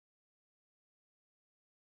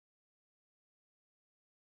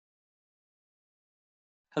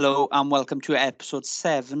Hello and welcome to episode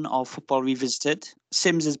 7 of Football Revisited.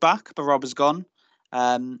 Sims is back, but Rob is gone.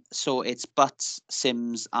 So it's Butts,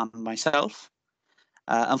 Sims, and myself.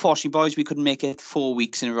 Unfortunately, boys, we couldn't make it 4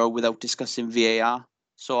 weeks in a row without discussing VAR.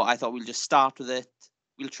 So I thought we'll just start with it.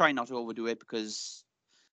 We'll try not to overdo it because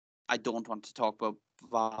I don't want to talk about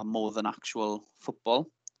VAR more than actual football.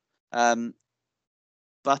 But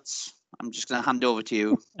I'm just going to hand over to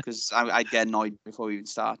you because I'd get annoyed before we even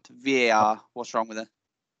start. VAR, what's wrong with it?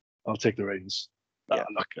 I'll take the reins. Yeah.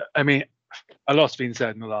 Look, I mean, a lot's been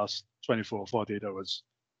said in the last 24, 48 hours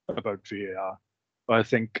about VAR. But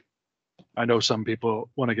I know some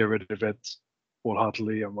people want to get rid of it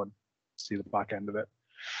wholeheartedly and want to see the back end of it.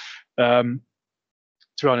 To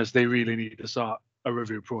be honest, they really need to start a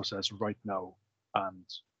review process right now and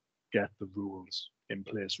get the rules in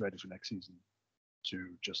place ready for next season to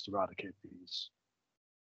just eradicate these.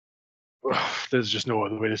 There's just no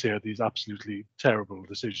other way to say it. These absolutely terrible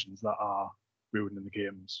decisions that are ruining the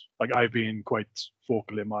games. Like, I've been quite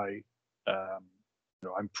vocal in my,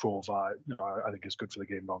 I'm pro VAR. I think it's good for the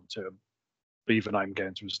game long term. But even I'm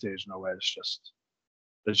getting to a stage now where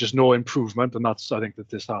there's just no improvement, and that's, I think,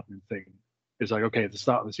 that this happening thing is like, okay, at the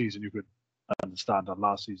start of the season you could understand that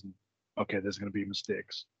last season, okay, there's going to be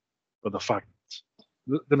mistakes, but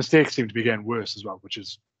the mistakes seem to be getting worse as well, which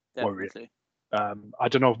is worrying. I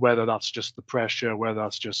don't know whether that's just the pressure, whether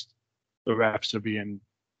that's just the refs are being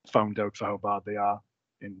found out for how bad they are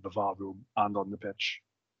in the VAR room and on the pitch.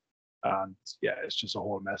 And yeah, it's just a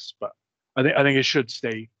whole mess. But I think it should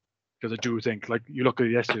stay, because I do think, like, you look at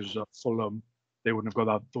yesterday's Fulham, they wouldn't have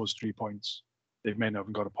got those 3 points. They may not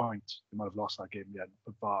have got a point. They might have lost that game in the end,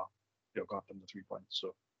 but VAR, got them the 3 points.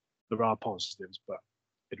 So there are positives, but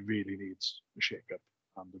it really needs a shake-up,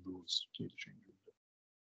 and the rules need to change.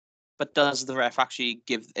 But does the ref actually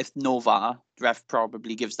give, if no VAR, the ref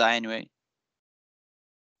probably gives that anyway?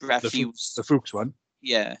 The Fuchs one?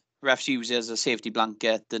 Yeah, refs use it as a safety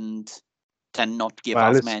blanket and tend not to give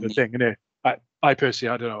as many. The thing, innit? I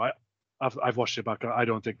personally, I don't know. I've watched it back. I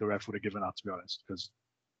don't think the ref would have given that, to be honest, because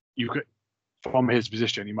you could, from his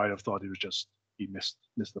position, he might have thought he missed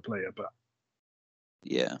the player, but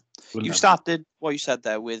yeah. You started what you said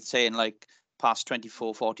there with saying, like, past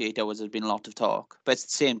 24, 48 hours has been a lot of talk, but it's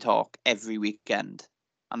the same talk every weekend,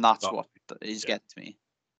 and that's what is getting to me.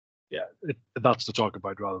 Yeah, that's to talk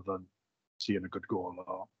about rather than seeing a good goal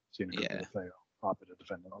or seeing a good play or happy to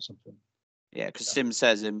defend or something. Yeah, because Sim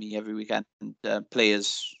says in me every weekend,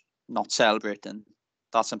 players not celebrating.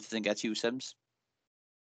 That's something that gets you, Sims.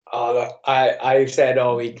 Oh, look, I've said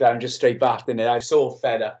all week, I'm just straight back in it. I'm so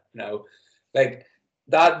fed up now. Like,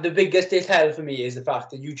 that, the biggest tell for me is the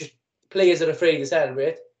fact that players are afraid to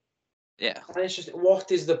celebrate. Yeah. And it's just,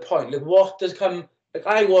 what is the point? Like, what does come... Like,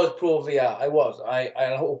 I was pro VR.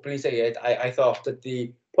 I'll openly say it. I thought that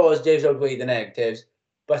the positives outweigh the negatives,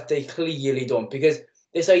 but they clearly don't. Because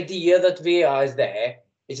this idea that VR is there,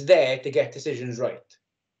 it's there to get decisions right.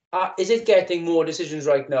 Is it getting more decisions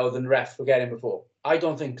right now than refs were getting before? I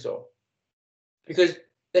don't think so. Because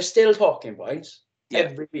there's still talking points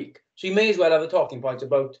every week. So you may as well have the talking points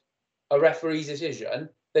about a referee's decision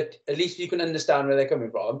that at least you can understand where they're coming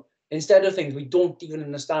from, instead of things we don't even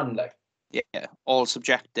understand, like. Yeah, all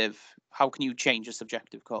subjective. How can you change a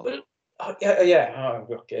subjective call? Well, yeah.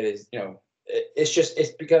 Look, it is,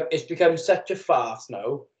 it's become such a farce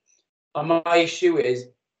now. And my issue is,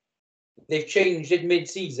 they've changed it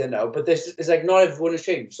mid-season now, but this is like, not everyone has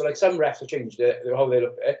changed. So, like, some refs have changed it, how they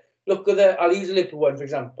look at it. I'll use the Liverpool one, for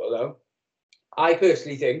example, though. I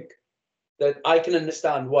personally think that I can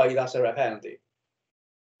understand why that's a ref penalty.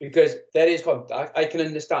 Because there is contact. I can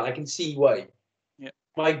understand. I can see why. Yeah.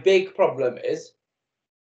 My big problem is,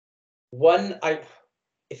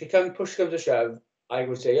 if it push comes to shove, I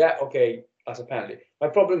would say, yeah, okay, that's a penalty. My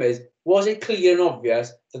problem is, was it clear and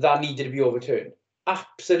obvious that needed to be overturned?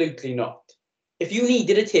 Absolutely not. If you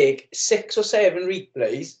needed to take 6 or 7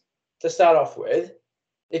 replays to start off with,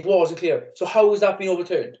 it wasn't clear. So how has that been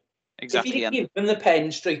overturned? Exactly. If you'd given the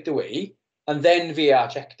pen straight away and then VAR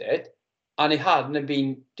checked it and it hadn't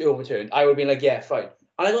been overturned, I would have been like, yeah, fine.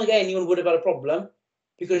 And I don't think anyone would have had a problem,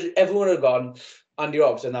 because everyone would have gone, Andy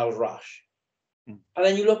Robertson, that was rash. And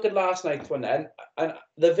then you look at last night's one then, and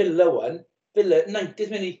the Villa 90th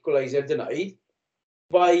minute equaliser denied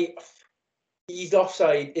by... He's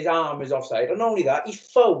offside, his arm is offside, and not only that, he's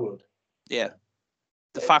fouled. Yeah.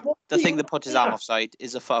 The thing that put his arm offside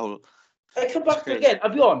is a foul. I come back to it again, I'll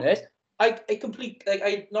be honest, I'm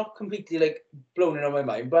not completely, like, blown it on my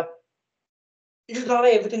mind, but you just got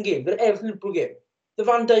Everton game, Liverpool game. The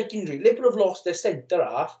Van Dijk injury, Liverpool have lost their centre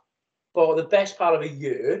half for the best part of a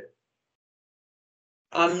year.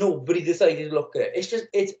 and nobody decided to look at it.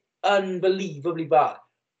 It's unbelievably bad.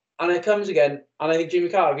 And it comes again, and I think Jimmy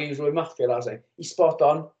Carragher used the word mafia last night. He's spot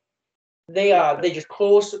on. They just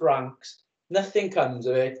close ranks. Nothing comes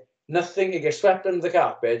of it. Nothing. It gets swept under the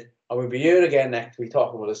carpet, and we'll be here again next week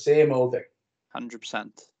talking about the same old thing.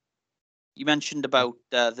 100%. You mentioned about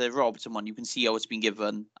the Robertson one. You can see how it's been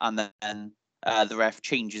given, and then the ref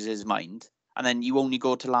changes his mind. And then you only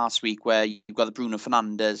go to last week where you've got the Bruno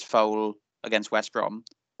Fernandes foul against West Brom,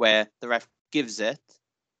 where the ref gives it.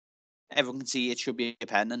 Everyone can see it should be a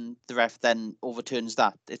pen, and the ref then overturns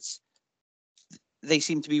that. They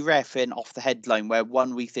seem to be reffing off the headline, where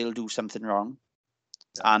 1 week they'll do something wrong.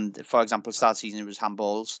 Yeah. And, for example, start season it was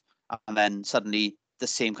handballs, and then suddenly the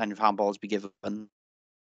same kind of handballs be given.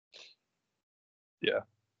 Yeah.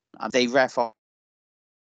 And they ref off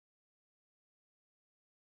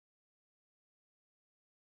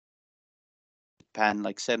pen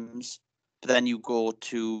like Sims. But then you go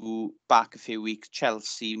to back a few weeks,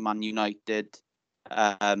 Chelsea, Man United,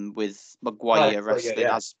 with Maguire wrestling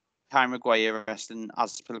as Harry Maguire wrestling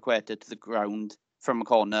Azpilicueta to the ground from a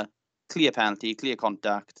corner. Clear penalty, clear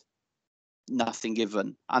contact, nothing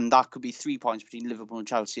given. And that could be 3 points between Liverpool and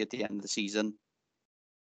Chelsea at the end of the season.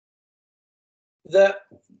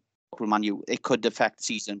 Man U, it could affect the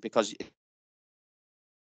season because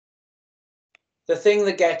the thing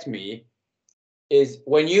that gets me is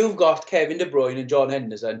when you've got Kevin De Bruyne and John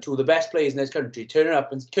Henderson, two of the best players in this country, turning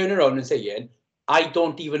around and saying, I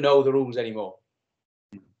don't even know the rules anymore.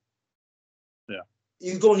 Yeah.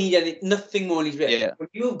 You don't need nothing more than yeah. When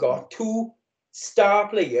you've got two star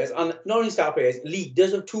players, and not only star players,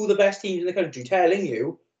 leaders of two of the best teams in the country telling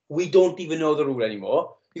you, we don't even know the rule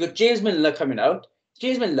anymore. You've got James Milner coming out.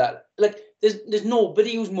 James Milner, like, there's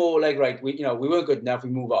nobody who's more like, right, we weren't good enough, we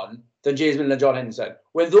move on, than James Milner and John Henderson.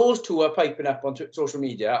 When those two are piping up on social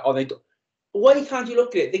media, why can't you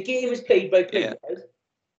look at it? The game is played by players. Yeah.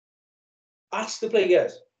 Ask the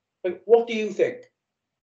players. Like, what do you think?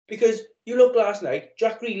 Because you look last night,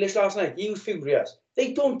 Jack Grealish last night, he was furious.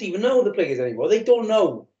 They don't even know the players anymore. They don't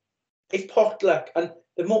know. It's potluck. And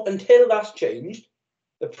until that's changed,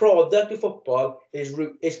 the product of football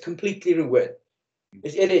is completely ruined.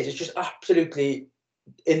 It is. It's just absolutely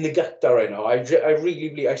in the gutter right now. I really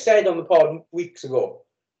believe. I said on the pod weeks ago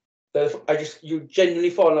that you genuinely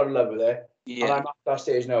fall out of love with it. Yeah. And I'm at that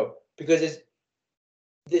stage now because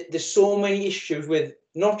there's so many issues with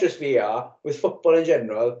not just VAR, with football in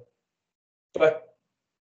general, but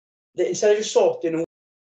instead of just sorting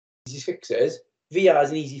easy fixes, VAR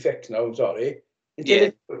is an easy fix now. I'm sorry. Until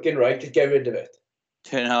it's working right, just get rid of it.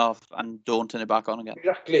 Turn it off and don't turn it back on again.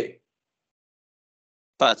 Exactly.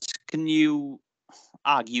 But can you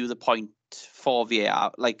argue the point for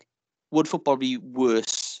VAR? Like, would football be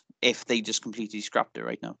worse if they just completely scrapped it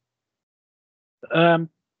right now?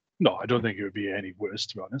 No, I don't think it would be any worse,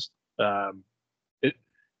 to be honest.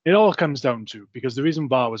 It all comes down to, because the reason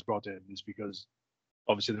VAR was brought in is because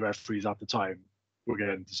obviously the referees at the time were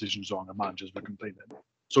getting decisions wrong and managers were complaining.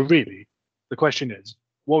 So really, the question is,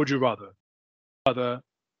 what would you rather? Rather,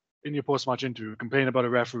 in your post-match interview, complain about a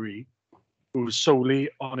referee who's solely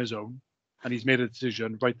on his own and he's made a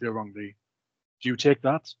decision, rightly or wrongly? Do you take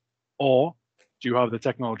that? Or do you have the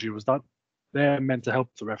technology? Was that they're meant to help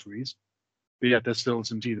the referees, but yet there's still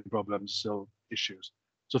some teething problems, still issues.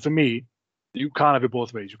 So for me, you can't have it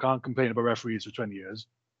both ways. You can't complain about referees for 20 years.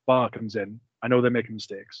 VAR comes in. I know they're making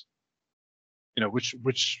mistakes. You know, which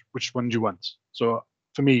one do you want? So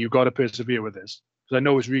for me, you've got to persevere with this, because I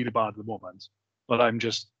know it's really bad at the moment, but I'm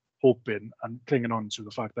just hoping and clinging on to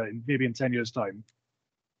the fact that maybe in 10 years' time,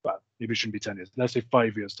 well, maybe it shouldn't be 10 years, let's say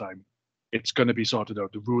 5 years' time, it's going to be sorted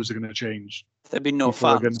out. The rules are going to change. There'll be no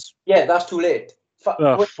fans. Yeah, that's too late.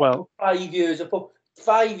 Well, 5 years.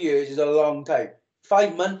 5 years is a long time.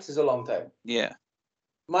 5 months is a long time. Yeah.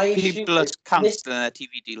 People are cancelling their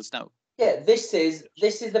TV deals now. Yeah, this is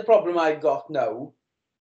the problem I've got now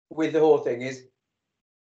with the whole thing is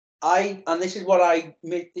this is what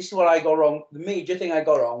I got wrong. The major thing I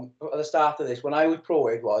got wrong at the start of this when I was pro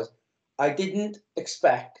it was I didn't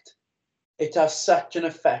expect it to have such an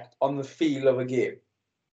effect on the feel of a game.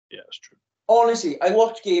 Yeah, that's true. Honestly, I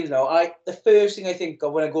watch games now. The first thing I think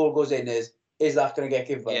of when a goal goes in is that going to get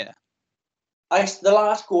given? Yeah. The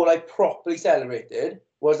last goal I properly celebrated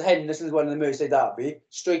was Henderson's one in the Merseyside derby.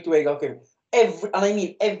 Straight away got given.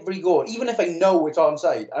 Every goal, even if I know it's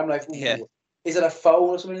onside, I'm like, is it a foul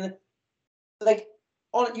or something? Like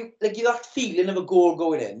that feeling of a goal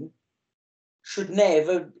going in should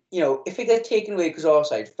never, if it gets taken away because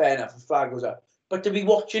offside, fair enough, the flag goes up. But to be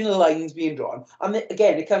watching the lines being drawn, and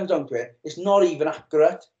again, it comes down to it's not even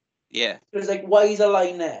accurate. Yeah. It's like, why is a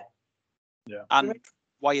line there? Yeah. And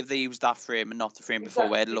why have they used that frame and not the frame before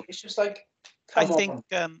where it looked? It's just like, I think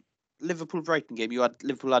Liverpool-Brighton game,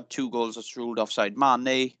 Liverpool had 2 goals that's ruled offside.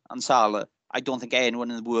 Mane and Salah. I don't think anyone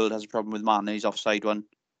in the world has a problem with Mane's offside one.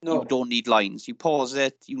 no. You don't need lines. You pause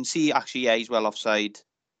it. You can see, actually, yeah, he's well offside.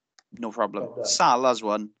 No problem. Okay. Salah's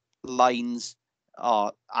one. Lines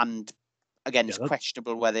are, and again, it's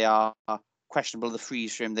questionable where they are. Questionable the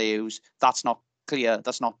freeze frame they use. That's not clear.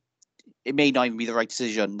 It may not even be the right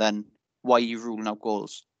decision. Then why are you ruling out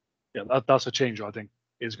goals? Yeah, that's a change I think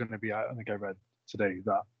is going to be. I think I read today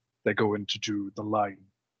that they're going to do the line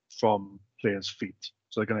from players' feet.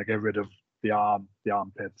 So they're going to get rid of the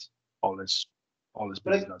armpit, all this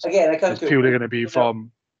business. Again, I can't. It's purely going to be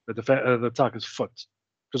from the attacker's foot,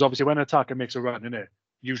 because obviously when an attacker makes a run in it,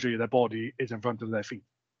 usually their body is in front of their feet.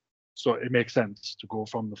 So it makes sense to go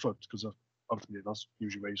from the foot, because ultimately that's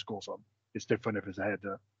usually where you score from. It's different if it's a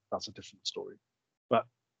header. That's a different story. But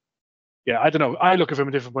yeah, I don't know. I look at it from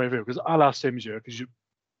a different point of view, because I'll ask Sims here, because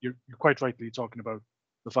you're quite rightly talking about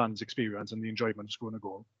the fans' experience and the enjoyment of scoring a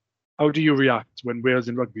goal. How do you react when Wales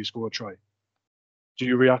in rugby score a try? Do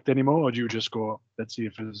you react anymore, or do you just go, let's see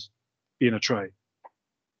if there's been a try?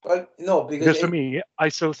 Well, no, because for me, I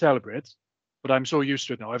still celebrate, but I'm so used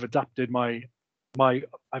to it now. I've adapted myself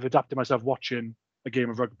watching a game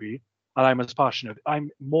of rugby, and I'm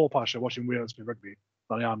more passionate watching Wales play rugby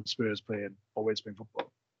than I am Spurs playing or Wales playing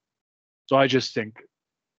football. So I just think,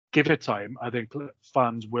 give it time. I think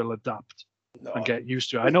fans will adapt and get used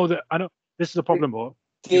to it. I know this is a problem, though.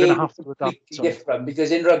 You're going to have to adapt. Different,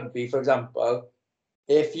 because in rugby, for example,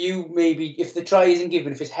 if the try isn't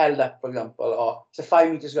given, if it's held up, for example, or it's a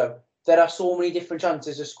 5 metre scrum, there are so many different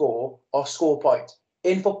chances to score or score points.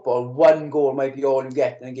 In football, 1 goal might be all you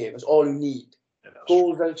get in a game. It's all you need. Yeah,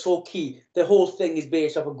 Goals are so key. The whole thing is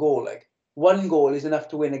based off a goal. Like, 1 goal is enough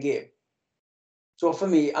to win a game. So for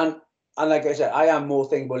me, and like I said, I am more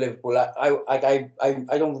thinking about Liverpool.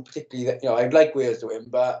 I don't particularly, I'd like Wales to win,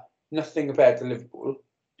 but nothing compared to Liverpool.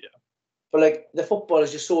 Yeah. But like, the football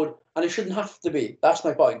is just so, and it shouldn't have to be. That's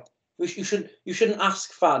my point. You shouldn't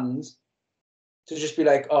ask fans to just be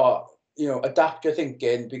like, adapt your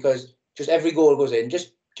thinking because just every goal goes in.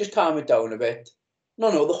 Just calm it down a bit.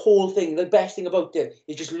 No, the whole thing, the best thing about it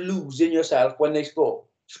is just losing yourself when they score.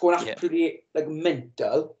 Just going absolutely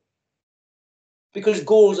mental. Because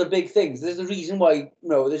goals are big things. There's a reason why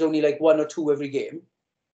there's only like 1 or 2 every game.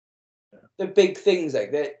 Yeah. They're big things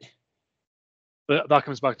like that. But that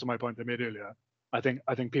comes back to my point I made earlier. I think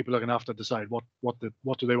people are going to have to decide what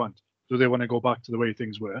do they want. Do they want to go back to the way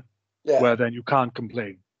things were, where then you can't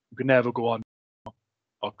complain. You can never go on.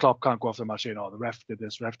 Or Klopp can't go off the match saying, "Oh, the ref did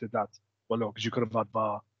this, ref did that." Well, no, because you could have had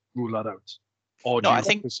VAR rule that out. Or do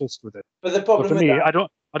you persist with it? But the problem for with me, that,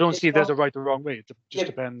 I don't see there's a right or wrong way. It just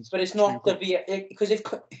depends. But it's not the VAR, because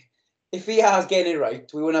if VAR's getting it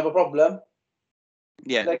right, we wouldn't have a problem.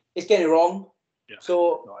 Yeah. Like, it's getting it wrong. Yeah.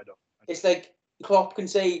 So no, I don't. It's like Klopp can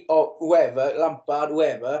say, or whoever, Lampard,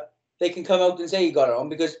 whoever, they can come out and say he got it wrong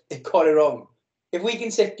because they got it wrong. If we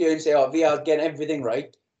can sit here and say, VAR's getting everything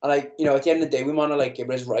right, and at the end of the day, we might not like it,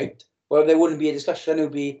 but it's right, well, there wouldn't be a discussion. It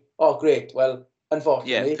would be, great. Well,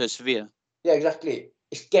 unfortunately. Yeah, persevere. Yeah, exactly.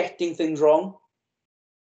 It's getting things wrong.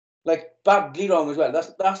 Like, badly wrong as well.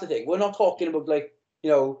 That's the thing. We're not talking about,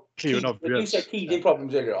 you said teething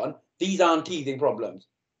problems earlier on. These aren't teething problems.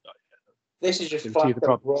 This is just flat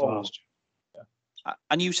out wrong.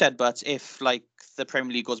 And you said, but if the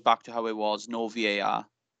Premier League goes back to how it was, no VAR,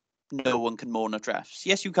 no one can moan at refs.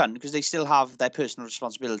 Yes, you can, because they still have their personal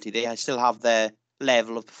responsibility. They still have their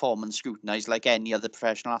level of performance scrutinised like any other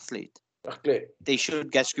professional athlete. Exactly. They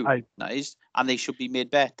should get scrutinised and they should be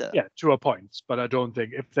made better. Yeah, to a point. But I don't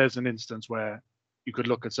think if there's an instance where you could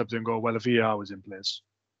look at something and go, well, if VAR was in place,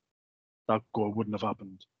 that goal wouldn't have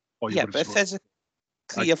happened. Or but if there's a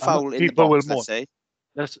clear foul in the box, let's say.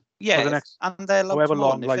 And they're allowed to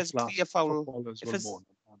mourn. If there's a clear foul,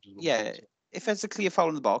 if there's a clear foul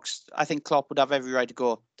in the box, I think Klopp would have every right to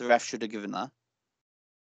go, the ref should have given that.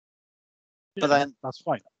 Yeah, but then that's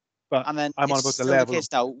fine. But and then I'm on about the level. The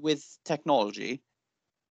case now with technology,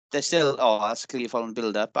 they're still, that's a clear foul and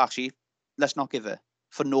build up. Actually, let's not give it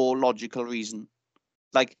for no logical reason.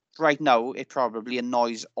 Like right now, it probably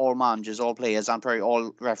annoys all managers, all players, and probably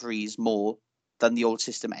all referees more than the old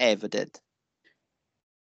system ever did.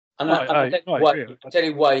 And I'll tell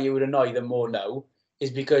you why you would annoy them more now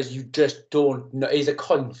is because you just don't know. It's a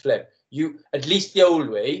coin flip. You, at least the old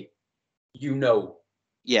way,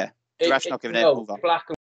 Yeah, the ref's not giving it over. Black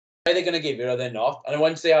and white, are they going to give it or they're not? And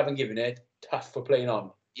once they haven't given it, tough for playing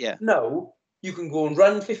on. Yeah. No, you can go and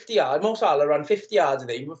run 50 yards. Mo Salah ran 50 yards a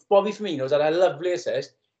day. Bobby Firmino's had a lovely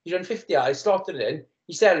assist. He's run 50 yards, slotted it in.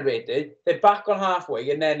 he celebrated. They're back on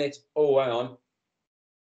halfway, and then it's, oh, hang on.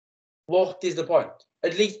 What is the point?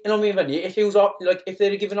 At least, you know what I mean? If he was like, if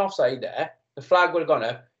they'd given offside there, the flag would have gone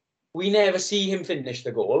up. We never see him finish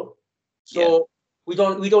the goal, so we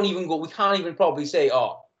don't even go. We can't even probably say,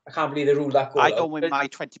 oh, I can't believe they ruled that goal. I don't win my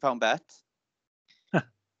 £20 bet. Do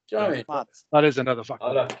you know what I mean? Mad. That is another factor.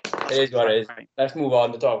 Oh, look, it is what it is. Let's move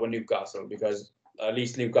on to talk about Newcastle, because at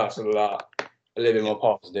least Newcastle are a little bit more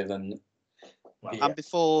positive than. And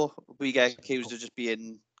before we get accused of just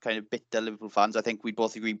being kind of bitter Liverpool fans, I think we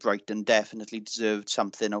both agree Brighton definitely deserved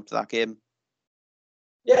something out of that game.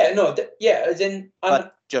 Yeah, no, as in,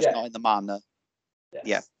 but just not in the manner.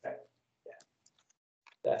 Yes. Yeah,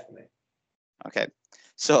 definitely. Okay,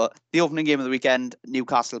 so the opening game of the weekend,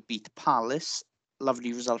 Newcastle beat Palace.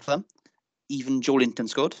 Lovely result for them. Even Joe Linton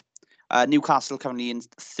scored. Newcastle currently in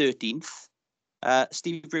 13th.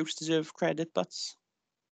 Steve Bruce deserve credit, but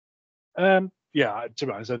yeah, to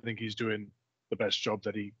be honest, I think he's doing the best job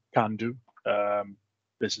that he can do.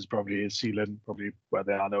 This is probably his ceiling, probably where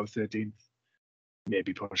they are now, 13th.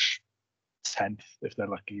 Maybe push 10th if they're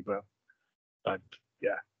lucky, but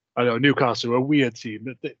yeah, I know Newcastle are a weird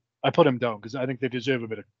team. I put them down because I think they deserve a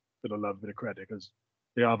bit of love, a bit of credit, because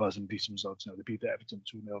they have had some decent results. You know, they beat Everton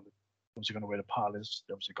 2-0. Obviously going to win to Palace.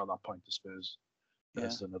 They obviously got that point to Spurs.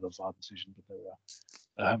 That's another VAR decision, but there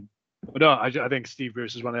we are. But no, I think Steve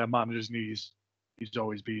Bruce is one of their managers, and he's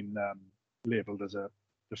always been labelled as a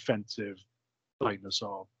defensive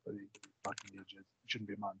dinosaur. Back in the ages, he shouldn't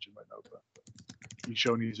be a manager right now, but he's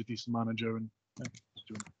shown he's a decent manager, and he's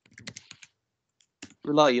doing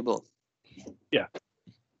reliable. Yeah,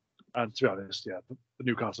 and to be honest, the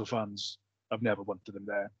Newcastle fans have never wanted him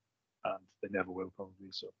there, and they never will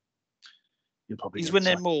probably. So he'll probably he's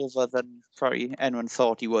winning more than probably anyone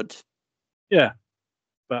thought he would. Yeah,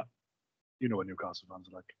 but you know what Newcastle fans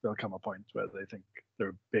are like. There'll come a point where they think they're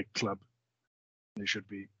a big club. They should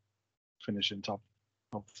be finishing top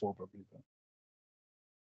 4 probably. But.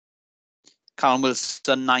 Callum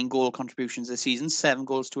Wilson, 9 goal contributions this season, 7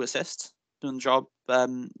 goals to assist. Doing the job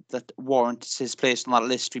that warrants his place on that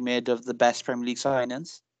list we made of the best Premier League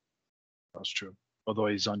signings. That's true. Although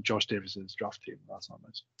he's on Josh Davis's draft team, that's not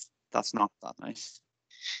nice. That's not that nice.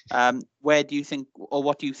 Where do you think, or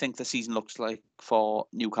what do you think the season looks like for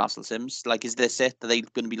Newcastle, Sims? Like, is this it? Are they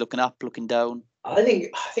going to be looking up, looking down? I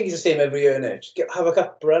think it's the same every year, innit? Just have a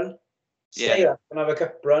cup run. Stay up and have a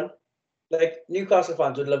cup run. Like, Newcastle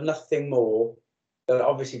fans would love nothing more than,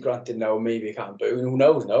 obviously, granted now, maybe it can't do. Who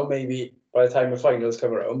knows now? Maybe by the time the finals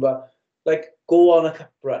come around. But, like, go on a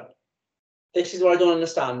cup run. This is what I don't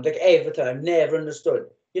understand. Like, Everton, I've never understood.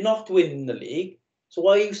 You're not winning the league. So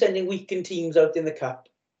why are you sending weakened teams out in the cup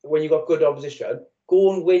when you've got good opposition?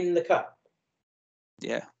 Go and win the cup.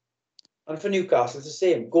 Yeah. And for Newcastle, it's the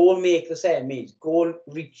same. Go and make the semis. Go and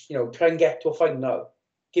reach, try and get to a final.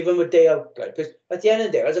 Give them a day out. Because at the end of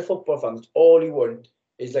the day, as a football fan, all you want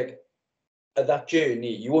is, like, at that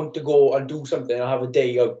journey, you want to go and do something and have a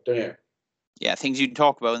day out, don't you? Yeah, things you can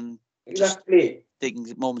talk about and exactly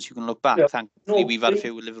things, moments you can look back. Yeah. Thankfully, we've had a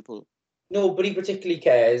few with Liverpool. Nobody particularly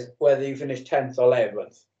cares whether you finish 10th or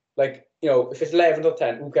 11th. Like, if it's 11th or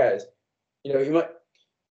 10th, who cares? You might.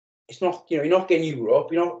 It's not, you're not getting Europe.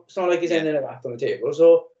 It's not like it's anything like that on the table.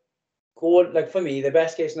 So, for me, the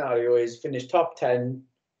best case scenario is finish top 10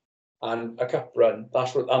 and a cup run.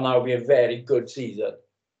 And that'll be a very good season.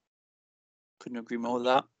 Couldn't agree more with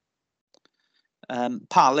that.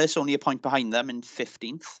 Palace only a point behind them in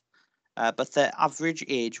 15th. But their average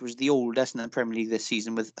age was the oldest in the Premier League this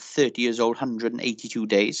season, with 30 years old, 182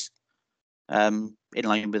 days. In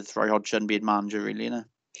line with Roy Hodgson being manager, really, innit?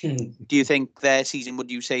 Do you think their season, would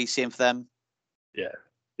you say, same for them? Yeah,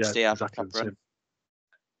 Stay up, exactly the same.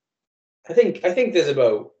 I think there's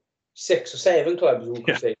about 6 or 7 clubs who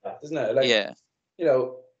can say that, isn't it? Like, yeah.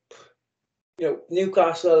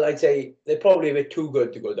 Newcastle, I'd say they're probably a bit too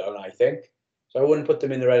good to go down, I think. So I wouldn't put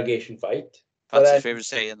them in the relegation fight. That's his favourite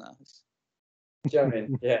saying, that. Do you know what I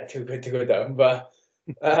mean? Yeah, too good to go down. But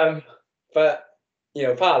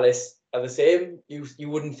Palace are the same. You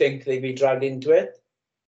wouldn't think they'd be dragged into it.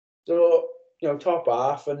 So, top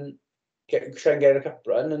half and try and get a cup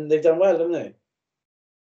run, and they've done well, haven't they?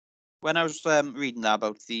 When I was reading that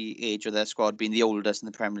about the age of their squad being the oldest in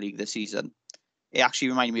the Premier League this season, it actually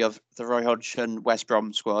reminded me of the Roy Hodgson West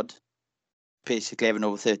Brom squad, basically everyone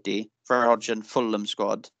over 30. Roy Hodgson Fulham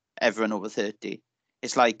squad, everyone over 30.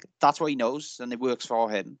 It's like, that's what he knows, and it works for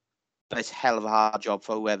him. But it's a hell of a hard job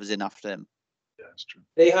for whoever's in after him. Yeah, that's true.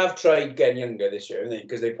 They have tried getting younger this year, haven't they?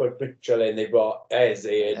 Because they put Mitchell in, they brought Eze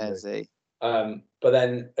in. But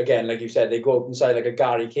then, again, like you said, they go out and sign like a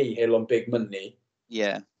Gary Cahill on big money.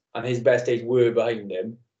 Yeah. and his best days were behind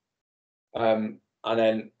him. And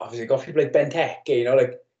then obviously got people like Benteke, you know,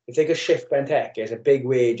 like if they could shift Benteke, it's a big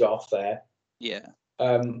wage off there. Yeah.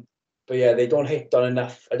 But yeah, they don't hit on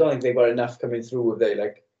enough. I don't think they've got enough coming through. If they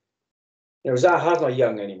like, you know, Zaha's not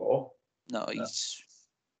young anymore. No, he's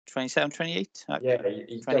 27, 28. Yeah,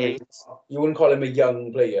 he's 28. You wouldn't call him a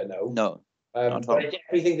young player now. No. But I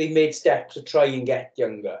definitely think they made steps to try and get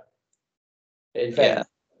younger. In fact,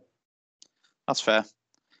 that's fair.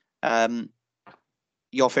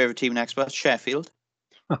 Your favourite team next, but Sheffield.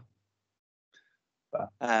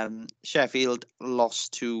 Sheffield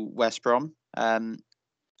lost to West Brom.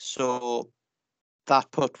 So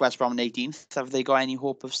that put West Brom in 18th. Have they got any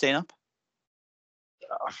hope of staying up?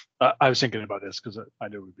 I was thinking about this because I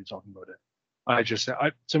knew we'd be talking about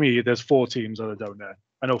it. To me, there's 4 teams that are down there.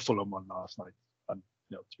 I know Fulham won last night, and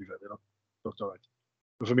you know, to be fair, they looked all right.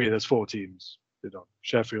 But for me, there's 4 teams. You know,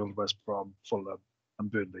 Sheffield, West Brom, Fulham,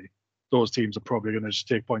 and Burnley. Those teams are probably going to just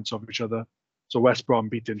take points off each other. So West Brom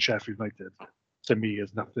beating Sheffield United, to me,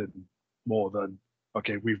 is nothing more than,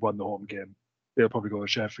 okay, we've won the home game. They'll probably go to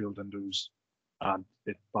Sheffield and lose, and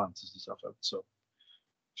it balances itself out. So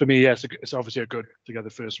for me, yes, it's obviously a good to get the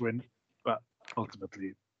first win, but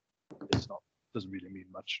ultimately, doesn't really mean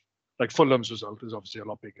much. Like Fulham's result is obviously a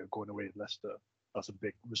lot bigger going away at Leicester. That's a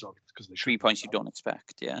big result because they 3 points you don't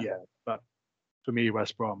expect. Yeah. Yeah, but for me,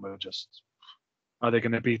 West Brom are they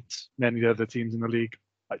going to beat many of the other teams in the league?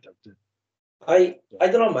 I doubt it. I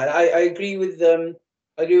don't know, man. I agree with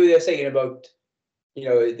I agree with you saying about, you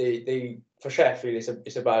know, they for Sheffield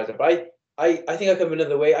it's a bad result. But I think I come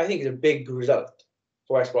another way. I think it's a big result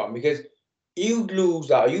for West Brom because you lose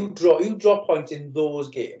that, you drop points in those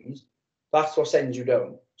games. That's what sends you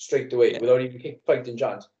down straight away without even fighting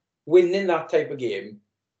chance. Winning that type of game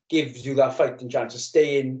gives you that fighting chance to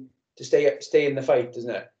stay in the fight, doesn't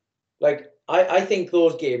it? Like I think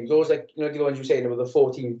those games, those like, you know, the ones you're saying about the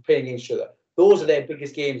 4 teams playing against each other, those are their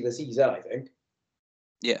biggest games of the season, I think.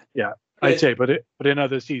 Yeah, I'd say, but in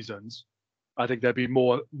other seasons, I think there'd be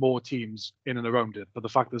more teams in and around it. But the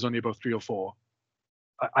fact there's only about 3 or 4,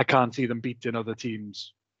 I can't see them beating other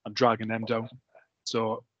teams and dragging them down.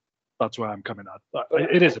 So that's where I'm coming at. But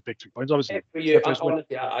it is a big 3 points, obviously.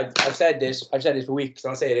 Honestly, I've said this for weeks,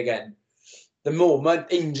 and I'll say it again. The moment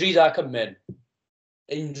injuries are coming,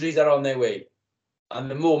 injuries are on their way,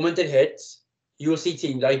 and the moment it hits, you'll see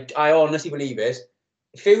teams. I honestly believe it.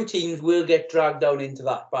 A few teams will get dragged down into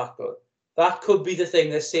that battle. That could be the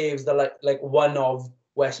thing that saves the like one of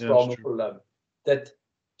West Brom or Fulham. That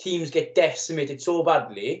teams get decimated so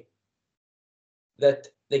badly that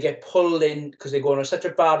they get pulled in because they go on such a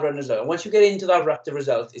bad run as well. And once you get into that rut of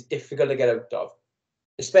results, it's difficult to get out of.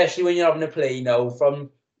 Especially when you're having to play now from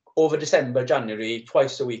over December, January,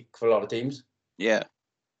 twice a week for a lot of teams. Yeah.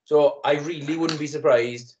 So I really wouldn't be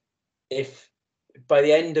surprised if by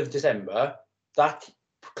the end of December, that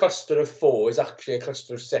cluster of 4 is actually a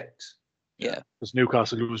cluster of 6. Yeah. Because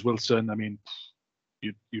Newcastle lose Wilson, I mean,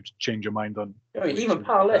 you'd change your mind on. I mean, even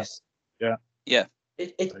Palace. Yeah. Yeah.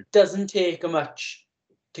 It doesn't take much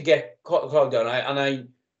to get clogged down.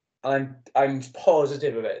 I'm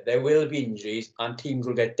positive of it. There will be injuries and teams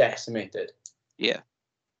will get decimated. Yeah.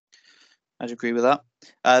 I'd agree with that.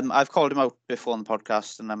 I've called him out before on the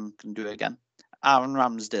podcast and I'm going to do it again. Aaron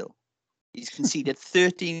Ramsdale. He's conceded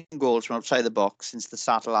 13 goals from outside the box since the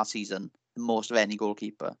start of last season, the most of any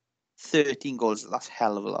goalkeeper. 13 goals, that's a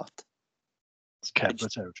hell of a lot. It's Kepler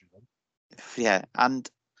territory. Yeah, and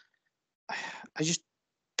I just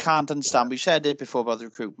can't understand. We've said it before about the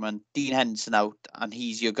recruitment. Dean Henderson out, and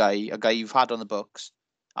he's your guy, a guy you've had on the books,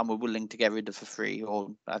 and we're willing to get rid of for free, or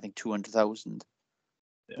I think 200,000.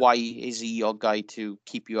 Yeah. Why is he your guy to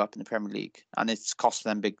keep you up in the Premier League? And it's cost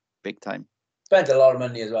them big time. Spent a lot of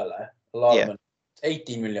money as well, A lot of money.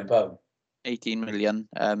 £18 million. 18 million.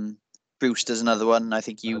 Brewster's another one. I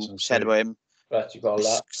think you said about him. But you got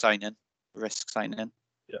risk signing.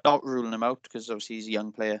 Yeah. Not ruling him out because obviously he's a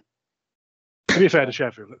young player. To be fair to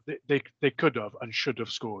Sheffield, they could have and should have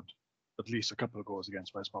scored at least a couple of goals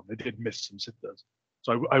against West Brom. They did miss some sitters,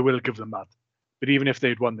 so I will give them that. But even if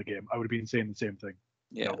they'd won the game, I would have been saying the same thing.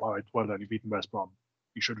 Yeah. You know, all right, well done, you've beaten West Brom.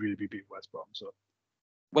 You should really be beating West Brom. So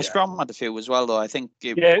West Brom had a few as well, though. I think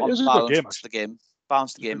it was a good game.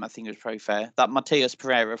 Balanced the game. I think it was probably fair. That Mateus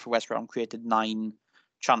Pereira for West Brom created 9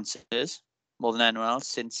 chances, more than anyone else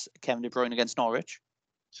since Kevin De Bruyne against Norwich.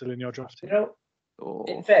 Still in your draft? You know,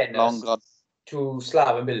 in fairness to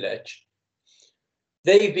Slaven Bilic,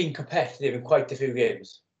 they've been competitive in quite a few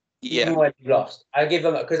games. Yeah. Even when they lost. I give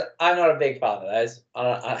them, because I'm not a big fan of theirs,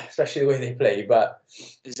 especially the way they play, but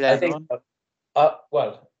I think,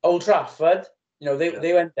 Old Trafford, you know,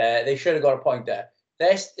 they went there, they should have got a point there.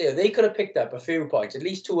 They could have picked up a few points, at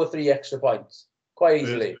least 2 or 3 extra points, quite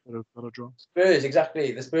easily. Spurs,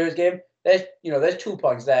 exactly. The Spurs game, there's 2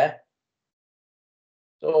 points there.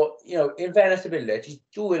 So, in fairness to Bilic, he's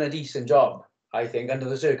doing a decent job, I think, under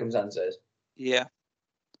the circumstances. Yeah,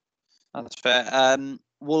 that's fair.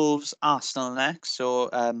 Wolves, Arsenal next. So,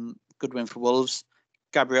 good win for Wolves.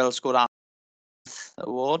 Gabriel scored our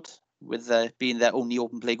award with being their only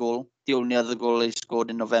open play goal. The only other goal they scored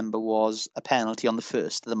in November was a penalty on the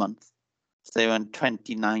 1st of the month. So they went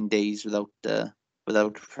 29 days without a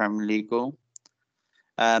Premier League goal.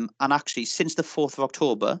 And actually, since the 4th of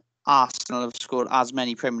October, Arsenal have scored as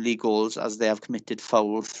many Premier League goals as they have committed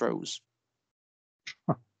foul throws.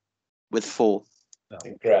 With 4.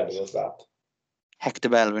 Incredible that. Hector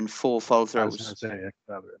Bellerin, 4 foul throws. I was going to say Hector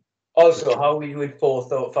Bellerin. Also, how are you with 4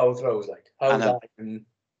 foul throws? How is that even...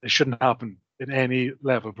 It shouldn't happen in any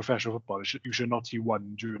level of professional football. You should not see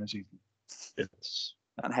 1 during a season.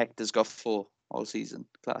 And Hector's got 4 all season,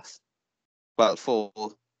 class. Well, 4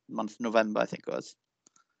 month November, I think it was.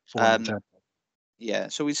 4 and 10. Yeah,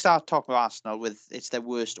 so we start talking about Arsenal with it's their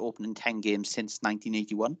worst opening 10 games since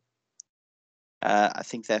 1981. I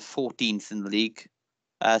think they're 14th in the league.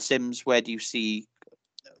 Sims, where do you see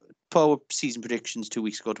poor season predictions 2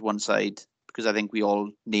 weeks ago to one side? Because I think we all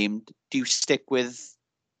named. Do you stick with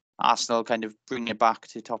Arsenal kind of bring it back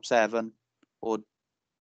to top 7? Or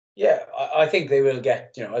yeah, I think they will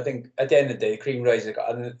get, I think at the end of the day, the cream rises,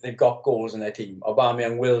 and they've got goals in their team.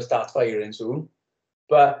 Aubameyang will start firing soon.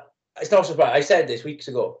 But it's not surprising. I said this weeks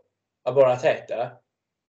ago about Arteta.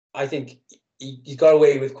 I think he's got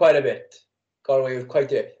away with quite a bit.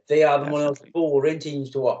 They are one of the boring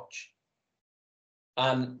teams to watch.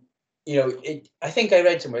 And, I think I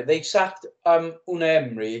read somewhere, they sacked Unai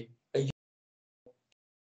Emery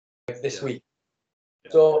this week.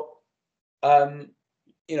 Yeah. So,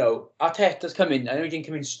 Arteta's come in. I know he didn't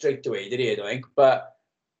come in straight away, did he, I don't think? But,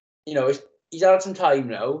 he's had some time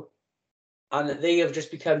now. And they have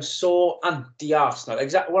just become so anti-Arsenal.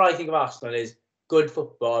 Exactly what I think of Arsenal is good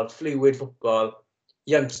football, fluid football,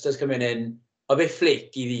 youngsters coming in, a bit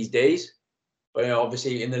flaky these days. But,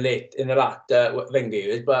 obviously in the latter Wenger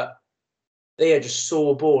years, but they are just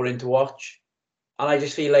so boring to watch. And I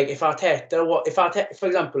just feel like if Arteta, for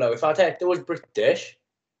example, if Arteta was British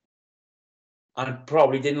and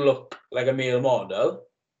probably didn't look like a male model,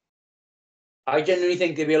 I genuinely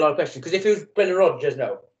think there'd be a lot of questions. Because if it was Brendan Rodgers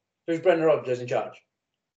now, who's Brendan Rodgers in charge?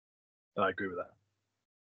 I agree with that.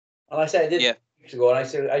 And I said it weeks ago, and I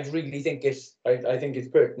said I really think I think it's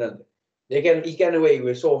pertinent. He's getting away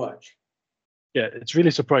with so much. Yeah, it's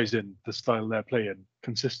really surprising the style they're playing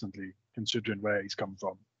consistently, considering where he's come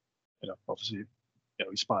from. Obviously,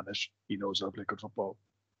 he's Spanish. He knows how to play good football.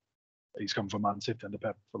 He's come from Man City under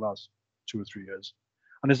Pep for the last 2 or 3 years.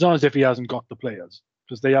 And it's not as if he hasn't got the players,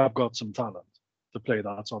 because they have got some talent to play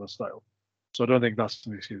that sort of style. So I don't think that's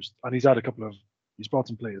an excuse. And he's brought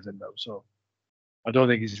some players in now. So I don't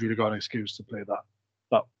think he's really got an excuse to play that.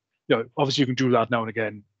 But, obviously you can do that now and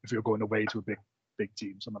again if you're going away to a big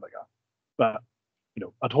team, something like that. But,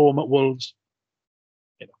 at home at Wolves,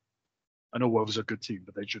 I know Wolves are a good team,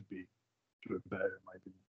 but they should be doing better, in my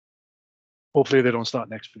opinion. Hopefully they don't start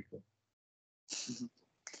next week, though.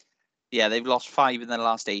 Yeah, they've lost 5 in their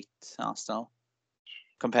last 8, Arsenal,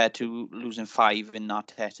 compared to losing 5 in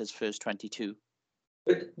Arteta's first 22.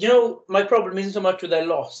 But, my problem isn't so much with their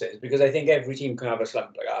losses, because I think every team can have a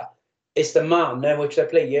slump like that. It's the manner in which they're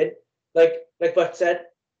playing. Like Butt said,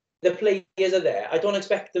 the players are there. I don't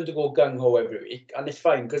expect them to go gung-ho every week, and it's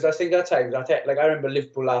fine, because I think at times, I remember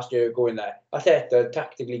Liverpool last year going there. Arteta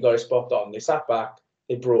tactically got it spot on. They sat back,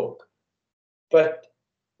 they broke. But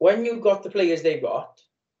when you got the players they got,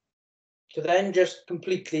 to then just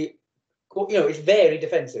completely go, it's very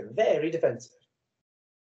defensive. And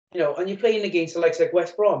you're playing against the likes like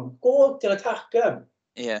West Brom. Go out and attack them.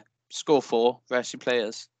 Yeah, score 4, rest your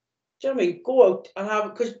players. Do you know what I mean? Go out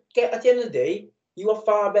and because at the end of the day, you are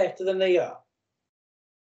far better than they are.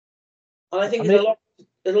 And I think there's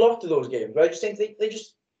a lot of those games. Right? I just think they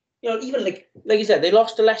just, even like you said, they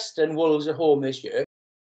lost to Leicester and Wolves at home this year.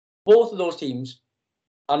 Both of those teams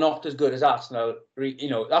are not as good as Arsenal.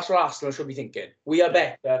 That's what Arsenal should be thinking. We are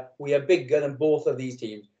better. We are bigger than both of these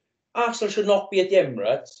teams. Arsenal should not be at the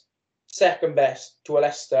Emirates, second best to a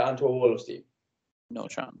Leicester and to a Wolves team. No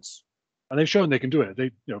chance. And they've shown they can do it.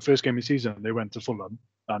 They, first game of the season, they went to Fulham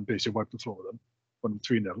and basically wiped the floor with them, won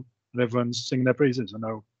 3-0, and everyone's singing their praises. And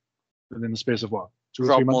now, within the space of 2 or 3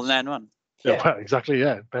 months, more than anyone. Yeah, well, exactly.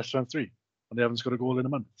 Yeah, best round 3, and they haven't scored a goal in a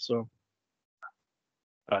month. So,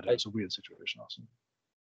 it's a weird situation, Arsenal.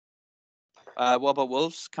 What about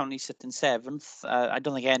Wolves? Currently sitting 7th. I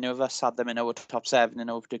don't think any of us had them in our top 7 in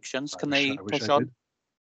our predictions. Can they push on?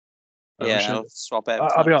 Yeah, I'll swap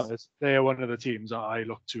Everton. I'll be honest. They are one of the teams that I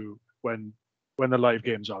look to when the live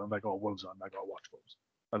games are. I'm like, oh, Wolves on. I got to watch Wolves.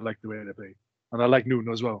 I like the way they play, and I like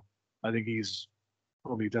Nuno as well. I think he's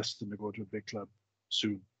probably destined to go to a big club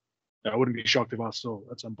soon. I wouldn't be shocked if Arsenal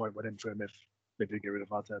at some point went in for him if they did get rid of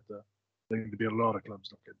Arteta. I think there'd be a lot of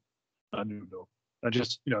clubs looking at Nuno. And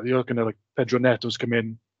just, you're looking at like Pedro Neto's come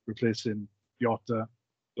in, replacing Jota.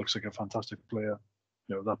 Looks like a fantastic player.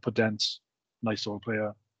 That Podence, nice old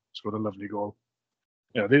player, scored a lovely goal.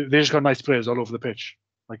 They just got nice players all over the pitch.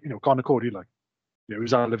 Like, Connor Cody, he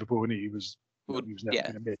was at Liverpool and he was never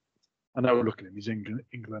going to make it. And now look at him, he's England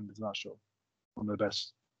international. One of the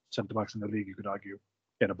best centre-backs in the league, you could argue,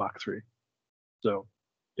 in a back three. So,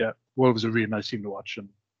 yeah, Wolves are a really nice team to watch, and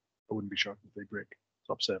I wouldn't be shocked if they break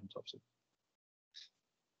top 7, top 6.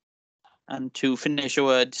 And to finish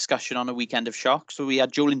our discussion on a weekend of shocks, so we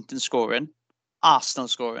had Joe Linton scoring, Arsenal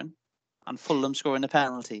scoring, and Fulham scoring a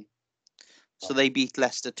penalty. So they beat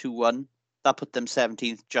Leicester 2-1. That put them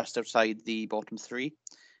 17th, just outside the bottom 3.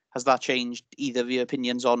 Has that changed either of your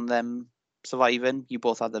opinions on them surviving? You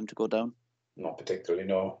both had them to go down. Not particularly,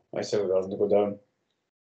 no. I still got them to go down.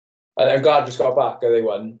 I'm glad we got back. They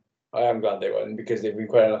won. I am glad they won because they've been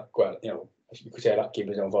quite you could say lucky,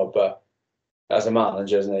 but as a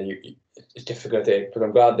manager, isn't it? It's difficult to take, but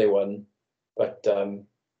I'm glad they won. But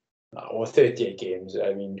 38 games.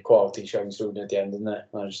 I mean, quality shines through at the end, isn't it?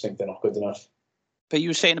 I just think they're not good enough. But you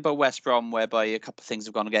were saying about West Brom, whereby a couple of things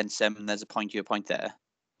have gone against them, and there's a point there.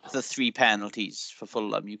 The 3 penalties for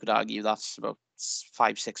Fulham, you could argue that's about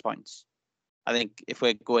 5-6 points. I think if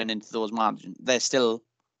we're going into those margins, they're still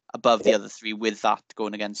above the other 3 with that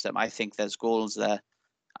going against them. I think there's goals there,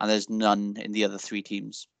 and there's none in the other 3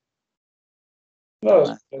 teams.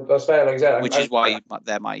 No, that's fair, like I said. Which is why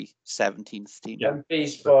they're my 17th team. Yeah. I'm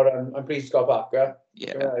pleased Scott Barker.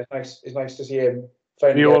 Yeah. It's nice to see him.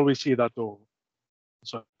 You always see that though.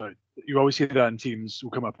 Sorry, you always see that in teams who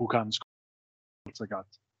come up who can score. It's like that.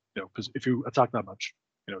 Because if you attack that much,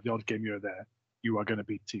 the odd game you're there, you are going to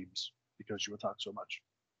beat teams because you attack so much.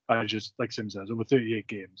 I just, like Sim says, over 38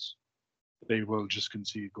 games, they will just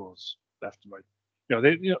concede goals left and right.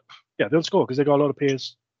 They'll score because they got a lot of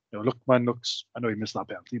pace. Lookman looks. I know he missed that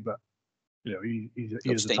penalty, but he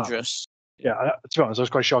is dangerous. Yeah, to be honest, I was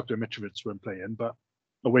quite shocked when Mitrovic weren't playing, but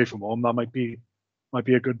away from home, that might be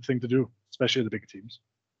a good thing to do, especially the bigger teams,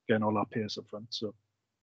 getting all that pace up front. So,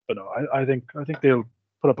 but no, I think they'll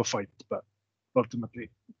put up a fight, but ultimately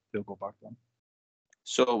they'll go back then.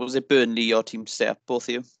 So was it Burnley your team to stay up, both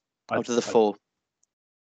of you, out of the 4?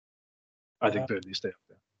 I think Burnley stay up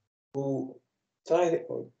there.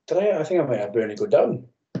 I think I might have Burnley go down.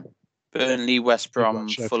 Burnley, West Brom,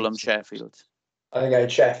 Fulham, Sheffield. I think I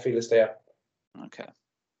had Sheffield to stay up. Okay.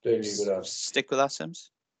 Burnley go down. Stick with that,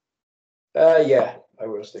 Sims? Yeah, I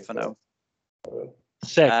will stick for now.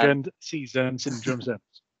 Second season syndrome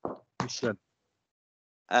Sims.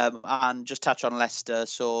 And just touch on Leicester.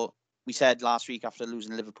 So we said last week after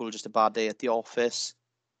losing Liverpool, just a bad day at the office.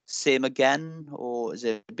 Same again, or is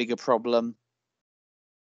it a bigger problem?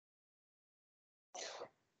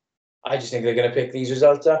 I just think they're going to pick these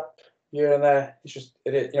results up here and there. It's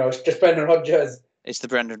just Brendan Rodgers. It's the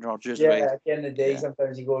Brendan Rodgers way. At the end of the day,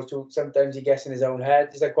 sometimes he gets in his own head.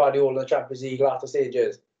 It's like Guardiola in the Champions League latter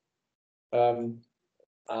stages. It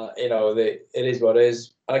is what it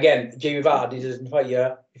is. And again, Jamie Vardy doesn't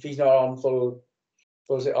fire. If he's not on full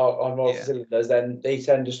cylinders, then they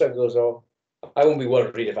tend to struggle. So I wouldn't be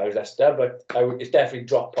worried if I was Leicester, but it's definitely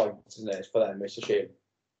drop points, isn't it, for them? It's a shame.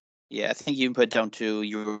 Yeah, I think you can put it down to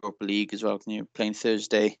Europa League as well. Can you playing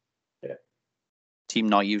Thursday? Yeah. Team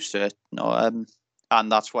not used to it. No, and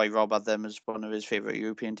that's why Rob had them as one of his favourite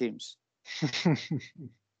European teams.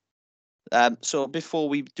 So before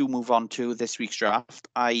we do move on to this week's draft,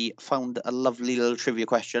 I found a lovely little trivia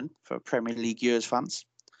question for Premier League years fans.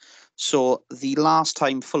 So the last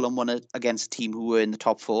time Fulham won against a team who were in the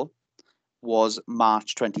top 4 was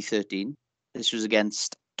March 2013. This was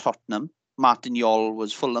against Tottenham. Martin Jol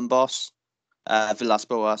was Fulham boss.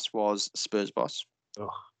 Villas-Boas was Spurs boss. Oh,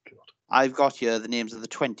 God. I've got here the names of the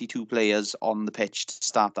 22 players on the pitch to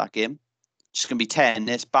start that game. Just going to be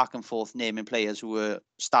tennis, back and forth, naming players who were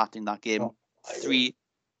starting that game. Three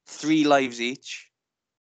lives each.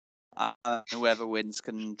 Whoever wins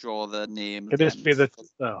can draw the name. Could this be could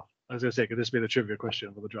this be the trivia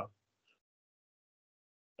question for the draft?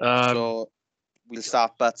 So we'll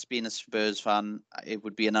start, but being a Spurs fan, it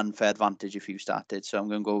would be an unfair advantage if you started. So I'm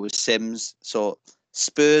going to go with Sims. So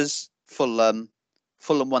Spurs, Fulham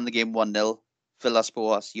won the game 1-0.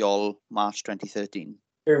 Villas-Boas, Yol, March 2013.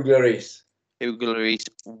 Hugo Lloris. Hugo Lloris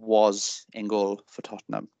was in goal for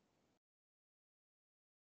Tottenham.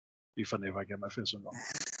 Be funny if I get my first one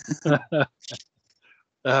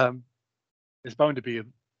wrong. It's bound to be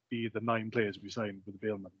the 9 players we signed with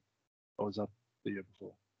Bale money. Or was that the year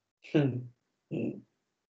before?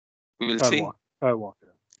 We will see. Kyle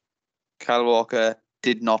Walker. Kyle Walker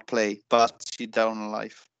did not play, but he's down on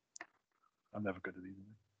life. I'm never good at these.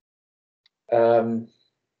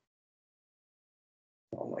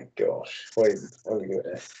 Oh my gosh. Wait, what are we doing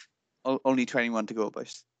this? Only 21 to go,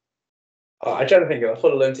 boys. Oh, I'm trying to think of a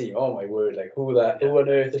Fulham team. Oh my word! Like who on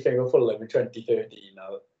earth is thinking of Fulham in 2013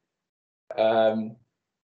 now?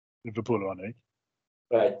 Liverpool on it.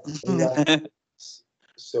 Right.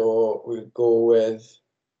 So we'll go with.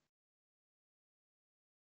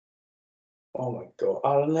 Oh my god,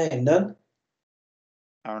 Aaron Lennon.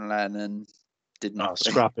 Aaron Lennon did not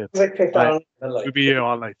play. Scrap it. I picked Aaron Lennon, We'll be here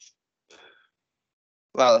all night.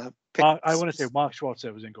 Well, I want to say Mark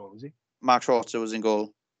Schwarzer was in goal, was he? Mark Schwarzer was in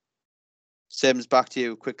goal. Sims, back to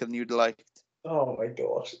you, quicker than you'd like. Oh my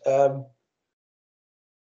gosh.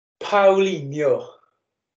 Paulinho.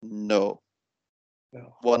 No.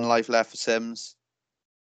 No. 1 life left for Sims.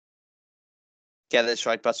 Get this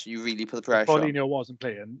right, but you really put the pressure on. Paulinho wasn't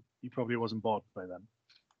playing. He probably wasn't bought by then.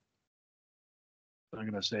 I'm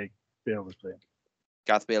going to say Bale was playing.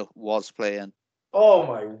 Gareth Bale was playing. Oh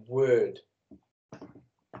my word.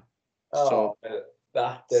 So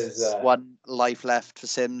that is 1 life left for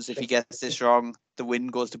Sims. If he gets this wrong, the win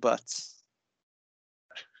goes to Butts.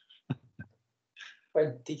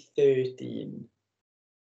 2013.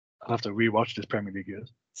 I'll have to rewatch this Premier League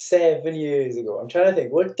years. 7 years ago. I'm trying to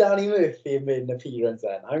think. Would Danny Murphy have made an appearance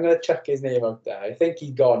then? I'm going to chuck his name out there. I think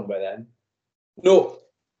he's gone by then. No.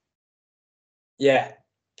 Yeah.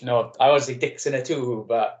 No, I would say Dixon or two,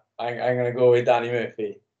 but I'm going to go with Danny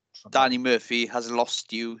Murphy. Danny Murphy has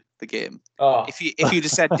lost you the game. Oh. If you'd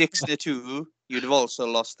have said Dixon or two, you'd have also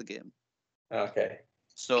lost the game. Okay.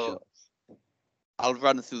 So I'll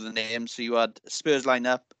run through the names. So you had Spurs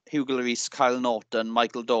lineup: Hugo Lloris, Kyle Norton,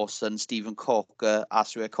 Michael Dawson, Stephen Corker,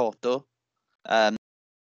 Asria Corto,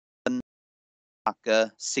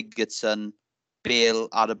 Sigurdsson, Bale,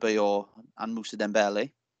 Adebayor, and Moussa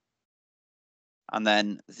Dembele. And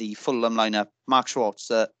then the Fulham lineup: Mark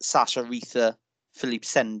Schwarzer, Sasha Reither, Philippe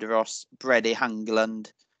Senderos, Brede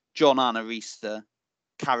Hangeland, John Anna Reister,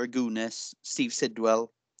 Karagounis, Steve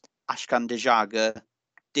Sidwell, Ashkan Dejaga,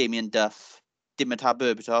 Damien Duff, Dimitar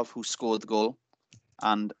Berbatov, who scored the goal,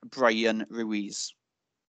 and Brian Ruiz.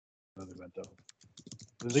 Did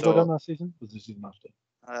they go down that season? Was the season after?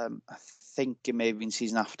 I think it may have been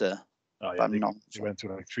season after. Oh yeah, but they went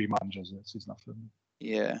through like 3 managers the season after.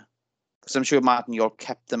 Yeah, because I'm sure Martin York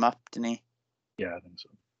kept them up, didn't he? Yeah, I think so.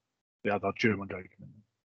 They had that German guy come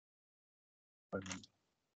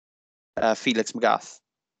in. Felix Magath.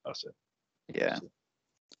 That's it. Yeah.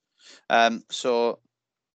 So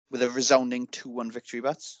with a resounding 2-1 victory,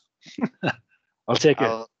 Butts. I'll take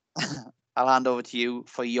it. I'll hand over to you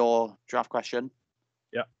for your draft question.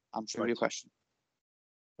 Yeah. And trivia question.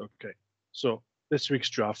 Okay. So this week's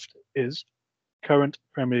draft is current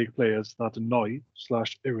Premier League players that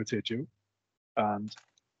annoy/irritate you, and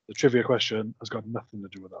the trivia question has got nothing to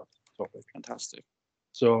do with that topic. Fantastic.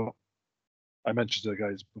 So I mentioned to the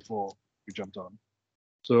guys before we jumped on.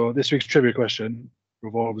 So this week's trivia question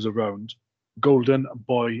revolves around Golden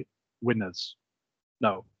Boy winners.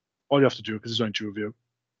 Now, all you have to do, because there's only 2 of you,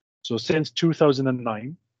 so since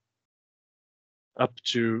 2009 up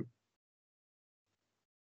to,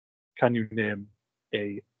 can you name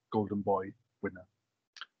a Golden Boy winner?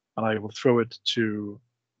 And I will throw it to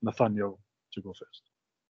Nathaniel to go first.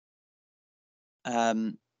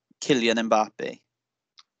 Kylian Mbappe.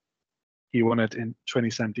 He won it in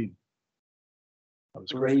 2017.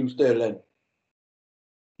 Raheem Sterling.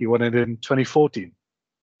 He won it in 2014.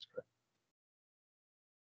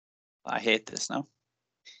 I hate this now.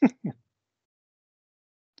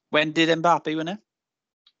 When did Mbappe win it?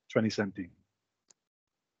 2017.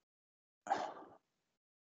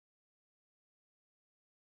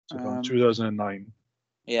 So from 2009.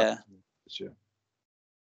 Yeah. This year.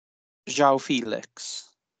 João Felix.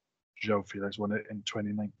 João Felix won it in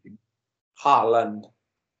 2019. Haaland.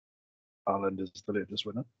 Haaland is the latest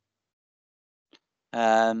winner.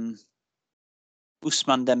 Ousmane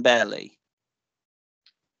Dembele.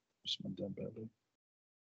 Ousmane Dembele.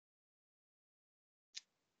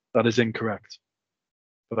 That is incorrect.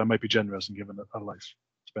 But I might be generous and giving it a life.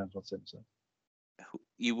 Depends what's in it.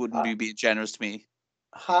 You wouldn't be being generous to me.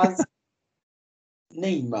 Has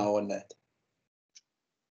Neymar won it?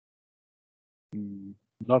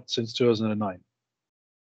 Not since 2009.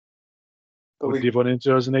 Would he have won in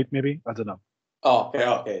 2008 maybe? I don't know. Oh,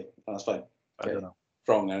 okay. That's fine. I don't know.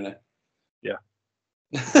 Wrong, isn't it? Yeah.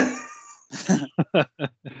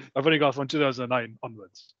 I've only got from 2009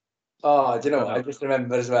 onwards. Oh, do you know what? I just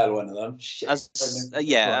remember as well one of them. Shit.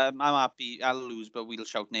 I'm happy. I'll lose, but we'll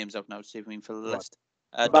shout names out now to see if we can fill the list.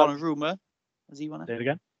 But- Donnarumma. Has he won Say it? it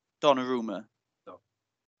again. Donnarumma.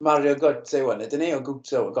 Mario Götze won it, didn't he? Or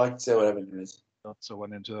Götze, whatever it is. That's a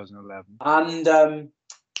one in 2011. And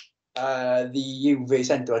the Juve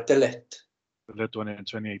centre, De Ligt. The lit one in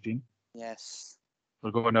 2018. Yes.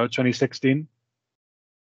 We'll go now 2016.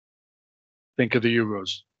 Think of the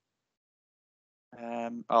Euros.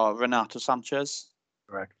 Renato Sanchez.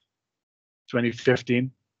 Correct.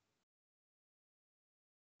 2015.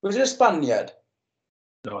 Was it a Spaniard?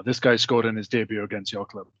 No, this guy scored in his debut against your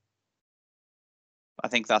club. I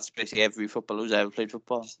think that's basically every footballer who's ever played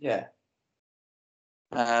football. Yeah.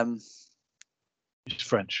 He's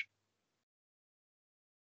French.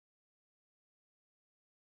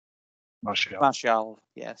 Martial,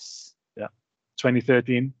 yes. Yeah.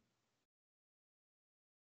 2013.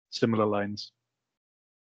 Similar lines.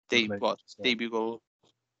 Debut goal.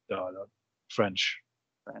 No. French.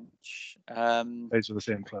 French. Plays for the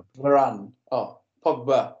same club. Varane. Oh,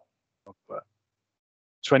 Pogba.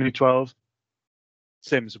 2012.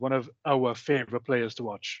 Sims, one of our favourite players to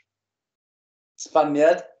watch.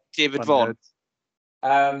 Spaniard. David Vaughan.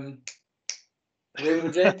 Real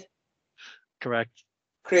Madrid. Correct.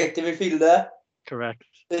 Creative midfielder. Correct.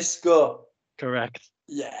 Isco. Correct.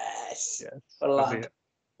 Yes.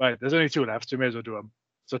 Right, there's only two left, so we may as well do them.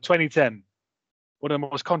 So 2010, one of the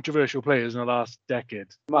most controversial players in the last decade.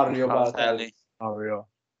 Mario Balotelli. Mario.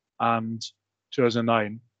 And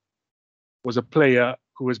 2009 was a player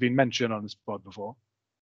who has been mentioned on this pod before.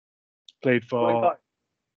 Played for...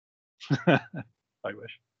 I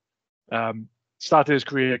wish. Started his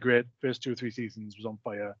career great. First 2 or 3 seasons was on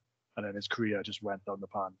fire. And then his career just went down the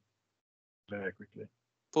pan very quickly.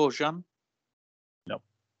 Bojan? No.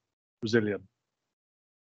 Brazilian.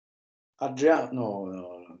 Adriano?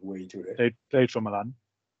 No, way too late. Played for Milan.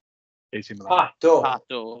 AC Milan.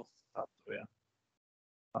 Pato. Yeah.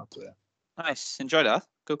 Nice. Enjoy that.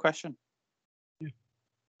 Good question.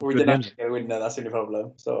 We didn't have to get a winner, that's the only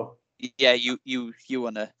problem. So yeah, you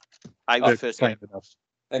won it. I was first. Kind enough.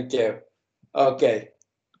 Thank you. Okay.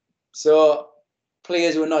 So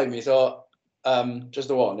players who annoy me. So just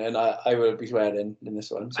a warning, I will be swearing in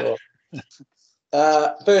this one. So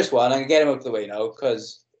first one, I can get him out of the way now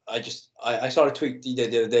because I saw a tweet he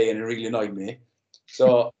did the other day and it really annoyed me.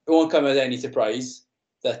 So it won't come as any surprise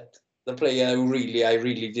that the player who I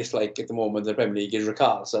really dislike at the moment in the Premier League is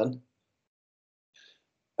Richarlison.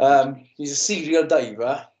 He's a serial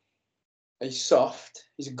diver. He's soft.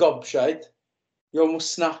 He's a gobshite. He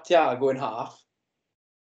almost snapped Thiago in half.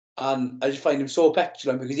 And I just find him so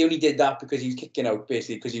petulant because he only did that because he was kicking out,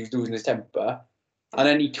 basically, because he was losing his temper. And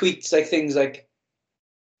then he tweets things like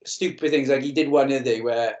stupid things. Like he did one the other day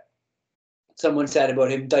where someone said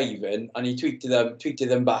about him diving and he tweeted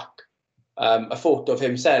them back a photo of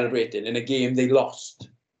him celebrating in a game they lost.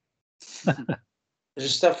 There's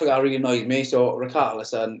just stuff like that really annoys me. So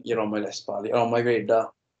Richarlison, you're on my list, pal. You're on my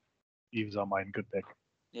radar. He was on mine. Good pick.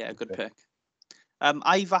 Yeah, good pick.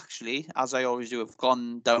 I've actually, as I always do, have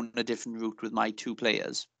gone down a different route with my 2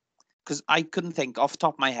 players. Because I couldn't think off the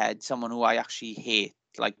top of my head someone who I actually hate.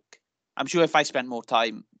 Like, I'm sure if I spent more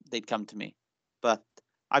time, they'd come to me. But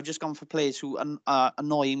I've just gone for players who are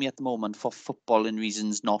annoying me at the moment for footballing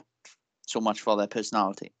reasons, not so much for their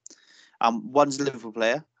personality. One's a Liverpool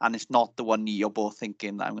player, and it's not the one you're both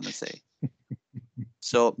thinking that I'm going to say.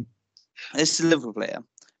 So, this is a Liverpool player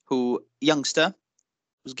who, youngster,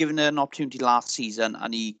 was given an opportunity last season,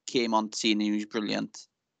 and he came on the scene and he was brilliant.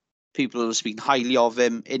 People were speaking highly of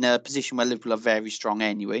him in a position where Liverpool are very strong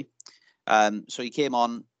anyway. So he came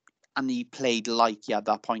on and he played like he had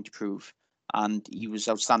that point to prove. And he was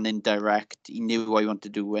outstanding direct. He knew what he wanted to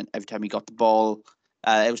do every time he got the ball.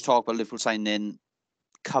 It was talk about Liverpool signing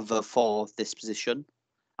cover for this position.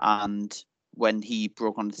 And when he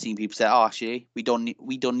broke on the scene, people said, "Oh, actually, we don't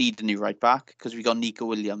need a new right back because we got Nico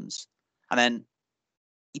Williams." And then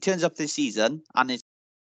he turns up this season and it's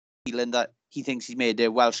feeling that he thinks he's made a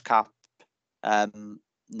Welsh cap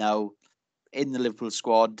now in the Liverpool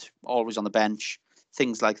squad, always on the bench,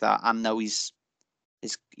 things like that. And now he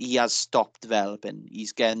has stopped developing.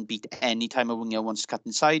 He's getting beat any time a winger wants to cut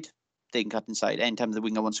inside, they can cut inside. Anytime the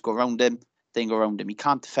winger wants to go around him, they can go around him. He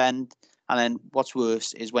can't defend. And then what's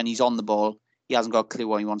worse is when he's on the ball, he hasn't got a clue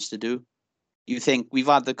what he wants to do. You think we've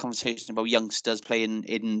had the conversation about youngsters playing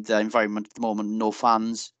in the environment at the moment, no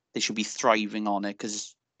fans. They should be thriving on it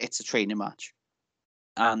because it's a training match.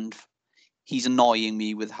 And he's annoying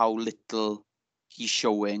me with how little he's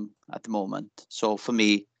showing at the moment. So for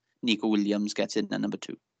me, Nico Williams gets in at number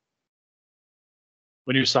 2.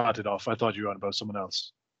 When you started off, I thought you were on about someone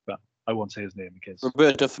else, but I won't say his name in case.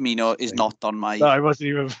 Roberto Firmino is not on my... No, I wasn't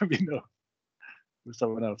even Firmino. It was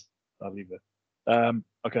someone else. I'll leave it.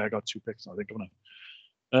 Okay, I got 2 picks now, I think, haven't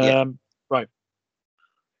I? Right.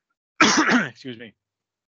 Excuse me.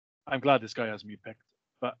 I'm glad this guy has me picked,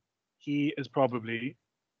 but he is probably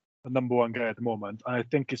the number 1 guy at the moment, and I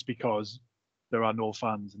think it's because there are no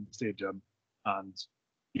fans in the stadium, and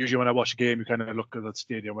usually when I watch a game, you kind of look at the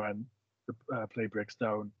stadium when the play breaks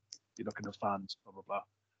down, you look at the fans, blah, blah, blah.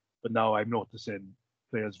 But now I'm noticing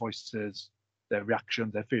players' voices, their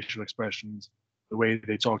reactions, their facial expressions, the way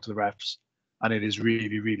they talk to the refs, and it is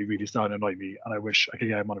really, really, really starting to annoy me, and I wish I could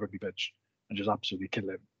get him on a rugby pitch and just absolutely kill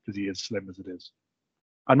him because he is slim as it is.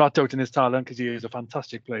 I'm not doubting his talent because he is a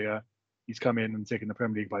fantastic player. He's come in and taken the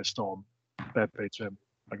Premier League by storm. Fair play to him.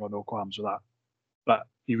 I got no qualms with that. But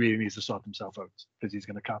he really needs to sort himself out because he's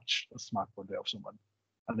going to catch a smack one day off someone.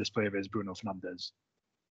 And this player is Bruno Fernandes.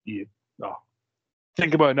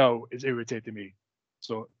 Think about it now, it's irritating me.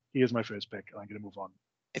 So he is my first pick, and I'm going to move on.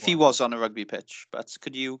 If he was on a rugby pitch, but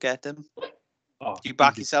could you get him? Do you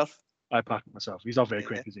back yourself? I back myself. He's not very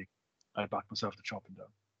quick, is he? I back myself to chop him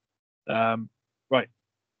down. Right.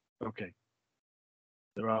 Okay.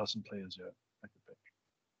 There are some players here I could pick.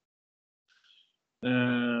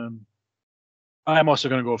 I'm also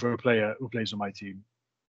going to go for a player who plays on my team,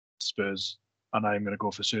 Spurs, and I'm going to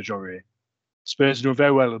go for Serge Aurier. Spurs are doing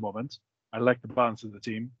very well at the moment. I like the balance of the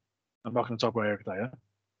team. I'm not going to talk about Eric Dyer.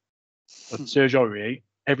 But Serge Aurier,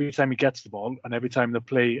 every time he gets the ball and every time the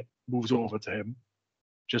play moves over to him,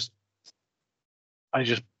 I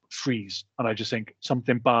just freeze and I just think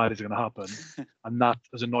something bad is going to happen. And that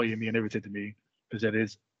is annoying me and irritating me because it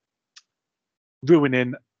is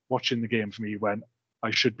ruining watching the game for me when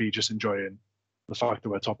I should be just enjoying the fact that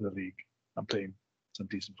we're top of the league and playing some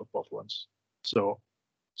decent football for once. So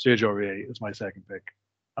Serge Aurier is my second pick.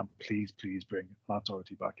 And please bring Matt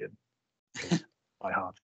Doherty back in. My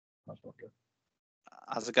heart. That's not good.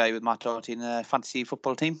 As a guy with Matt Doherty in a fantasy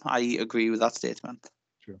football team, I agree with that statement.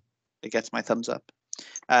 True. It gets my thumbs up.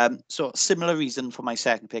 So similar reason for my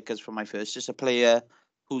second pick as for my first. Just a player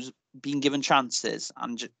who's been given chances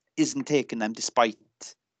and isn't taking them despite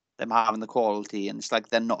them having the quality. And it's like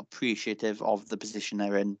they're not appreciative of the position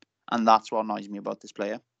they're in. And that's what annoys me about this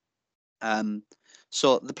player.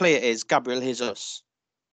 So the player is Gabriel Jesus.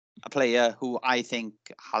 A player who I think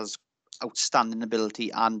has outstanding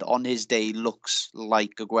ability and on his day looks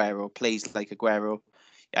like Aguero, plays like Aguero.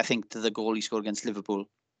 I think to the goal he scored against Liverpool,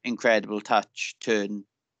 incredible touch, turn,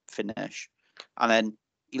 finish. And then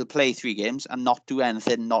he'll play 3 games and not do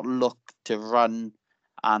anything, not look to run.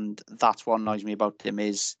 And that's what annoys me about him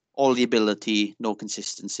is all the ability, no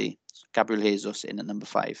consistency. Gabriel Jesus in at number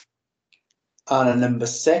 5. And at number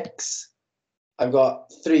 6, I've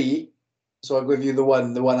got 3. So I'll give you the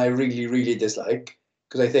one I really, really dislike.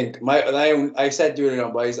 Because I think, I said during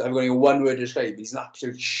on, boys, I'm going to one word to describe him. He's an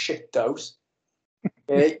absolute shithouse.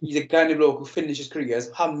 Okay? He's a kind of bloke who finishes career as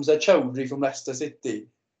Hamza Chowdhury from Leicester City.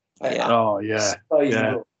 Yeah.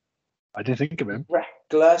 I didn't think of him.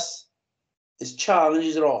 Reckless. His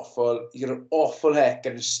challenges are awful. He's got an awful head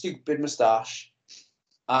and a stupid moustache.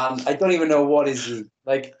 And I don't even know what is he.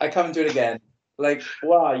 Like, I come to it again. Like,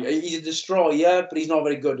 why? He's a destroyer, but he's not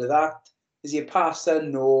very good at that. Is he a passer?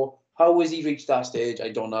 No. How has he reached that stage? I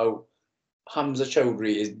don't know. Hamza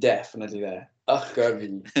Chowdhury is definitely there.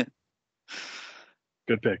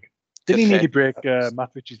 Good pick. Did he nearly break Matt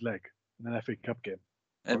Ritchie's leg in an FA Cup game?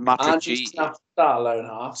 Matt Ritchie snapped Salah in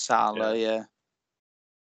half. Salah, yeah.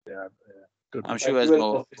 Good. I'm sure there's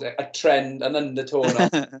more. A trend, an undertone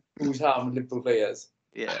of who's harming Liverpool players.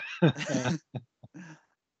 Yeah.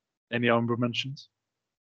 Any honourable mentions?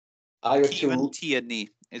 I got Kieran 2. Tierney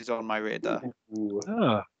is on my radar.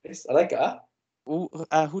 Yes, I like that.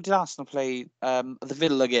 Who did Arsenal play? The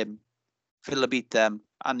Villa game. Villa beat them,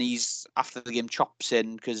 and he's after the game chops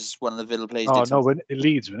in because one of the Villa players. It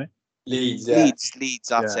Leeds, wasn't it? Leeds, yeah. Leeds.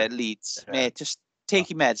 That's it. Leeds, mate. Just take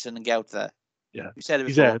your medicine and get out there. Yeah, you said it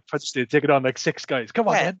before. He's there. Take it on like 6 guys. Come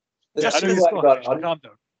on, man. Just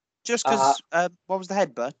because. What was the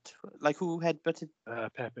headbutt? Like who headbutted?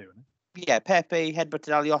 Pepe, wasn't it? Yeah, Pepe headbutted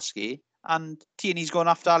Alioski, and Tierney's going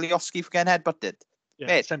after Alioski for getting headbutted. Yeah,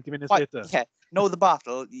 mate, 70 minutes later. Yeah, know the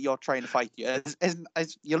battle you're trying to fight.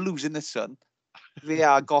 As you're losing this, son.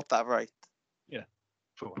 Yeah, I got that right. Yeah.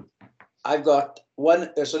 I've got one.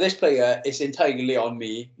 So this player is entirely on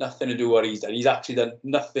me. Nothing to do with what he's done. He's actually done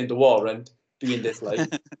nothing to warrant being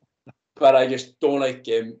disliked. But I just don't like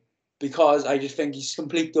him. because I just think he's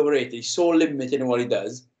completely overrated. He's so limited in what he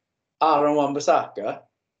does. Aaron Wan-Bissaka.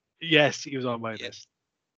 Yes, he was on my list.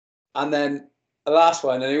 And then the last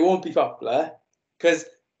one, and it won't be popular, because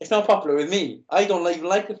it's not popular with me. I don't even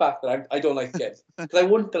like the fact that I don't like him. Because I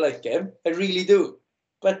want to like him. I really do.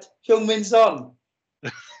 But Heung-min Son.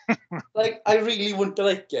 Like, I really want to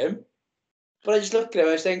like him. But I just look at him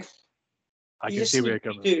and I think, I can see where you're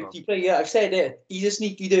coming from. dirty player. I've said it. He's a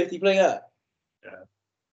sneaky, dirty player. Yeah.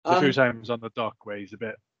 There's a few times on the dock where he's a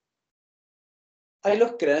bit... I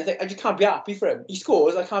look at it and I think, I just can't be happy for him. He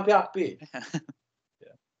scores, I can't be happy. Yeah.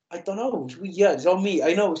 I don't know. It's weird. It's on me.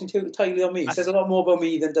 I know it's entirely on me. It says a lot more about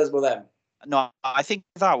me than it does about them. No, I think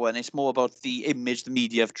that one, it's more about the image the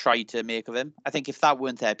media have tried to make of him. I think if that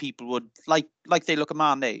weren't there, people would, like they look at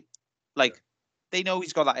Mane. Like, they know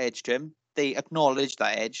he's got that edge to him. They acknowledge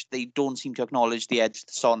that edge. They don't seem to acknowledge the edge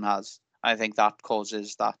the Son has. I think that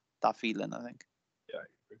causes that feeling, I think. Yeah,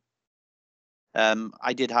 I agree.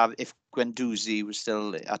 I did have, if Guendouzi was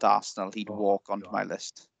still at Arsenal, he'd walk onto my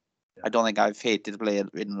list. Yeah. I don't think I've hated the player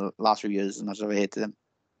in the last few years as much as I've hated him.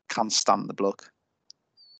 Can't stand the bloke.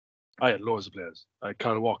 I had loads of players. I had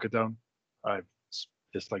Kyle Walker down. I've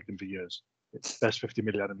disliked him for years. Best 50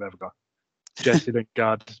 million I've ever got. Jesse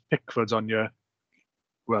Lingard, Pickford's on you.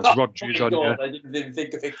 Who else? Rodri's on you. I didn't even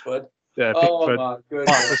think of Pickford. Yeah, Pickford. Oh my goodness.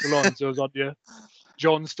 Marcus Alonso's on you.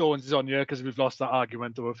 John Stones is on you because we've lost that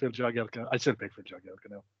argument over Phil Jagielka. I still pick Phil Jagielka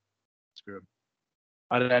now. Screw him.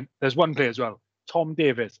 And then there's one player as well. Tom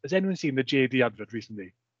Davis. Has anyone seen the JD advert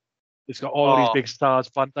recently? It's got all these big stars.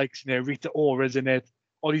 Van Dijk's in there. Rita Ora's in it.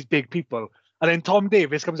 All these big people. And then Tom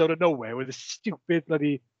Davis comes out of nowhere with a stupid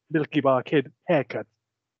bloody Milky Bar kid haircut.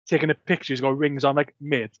 Taking a picture. He's got rings on. Like,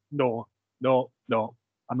 mate, no.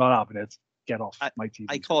 I'm not having it. Get off my TV.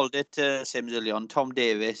 I called it Sims early on. Tom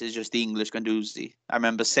Davis is just the English Guendouzi. I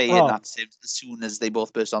remember saying that Sims as soon as they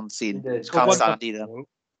both burst on the scene. Can't stand either.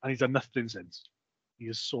 And he's done nothing since. He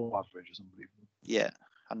is so average. It's unbelievable. Yeah,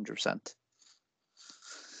 100%.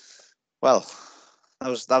 Well, that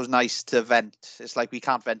was nice to vent. It's like we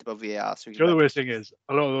can't vent about VAR. So the other worst thing is,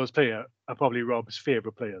 a lot of those players are probably Rob's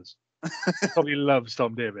favourite players. He probably loves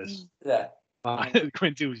Tom Davis. Yeah.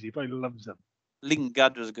 Guendouzi probably loves him.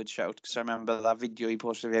 Lingard was a good shout because I remember that video he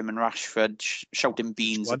posted of him and Rashford shouting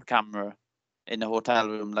beans at the camera in the hotel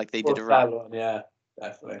room like they did a rap. Yeah,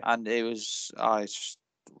 definitely. And it was, it's just,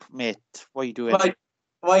 mate, what are you doing?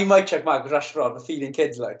 Why you might check Marcus Rashford for feeding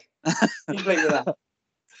kids like? He's playing with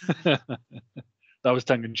that. That was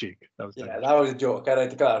tongue in cheek. That was a joke. I like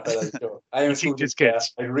to clarify that was a joke. I am school teacher.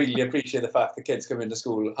 I really appreciate the fact that kids come into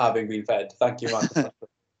school having been fed. Thank you, Marcus Rashford.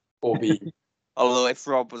 OB. Although if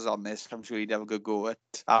Rob was on this, I'm sure he'd have a good go at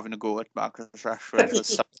having a go at Marcus Rashford for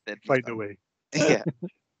something. Find a way. Yeah.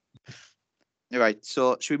 All right.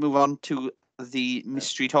 So should we move on to the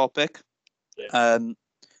mystery topic? Yeah.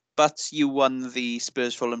 But you won the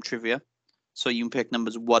Spurs Fulham trivia, so you can pick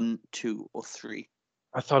numbers 1, 2, or 3.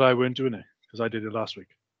 I thought I weren't doing it because I did it last week.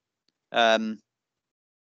 Well,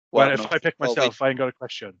 if I pick myself, I ain't got a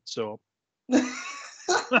question. So.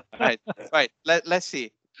 right. Let's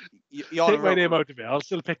see. Take my name out of it. I'll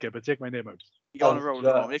still pick it, but take my name out. You're on a roll at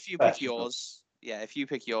the moment. If you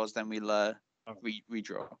pick yours, then we'll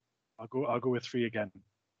redraw. I'll go with 3 again.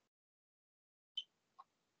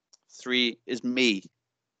 3 is me.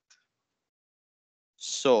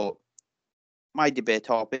 So, my debate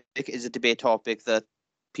topic is a debate topic that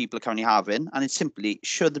people are currently having, and it's simply,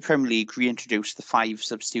 should the Premier League reintroduce the 5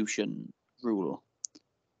 substitution rule?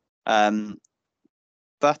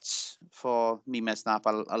 But for me, Mesnap,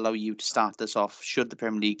 I'll allow you to start this off. Should the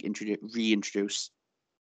Premier League reintroduce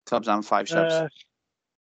clubs and 5 subs?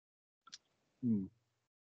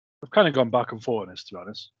 I've kind of gone back and forth on this, to be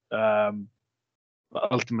honest.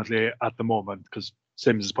 But ultimately, at the moment, because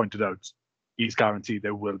Sims has pointed out, he's guaranteed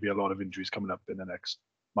there will be a lot of injuries coming up in the next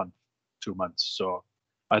month, 2 months. So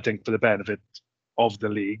I think for the benefit of the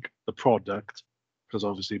league, the product, because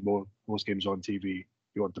obviously most games are on TV,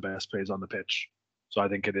 you want the best players on the pitch. So I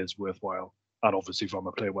think it is worthwhile. And obviously from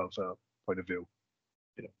a player welfare point of view,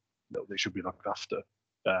 they should be looked after.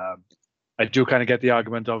 I do kind of get the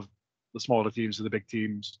argument of the smaller teams to the big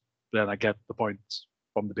teams. Then I get the points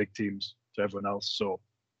from the big teams to everyone else. So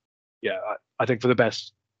yeah, I think for the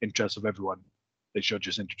best interest of everyone, they should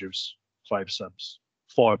just introduce 5 subs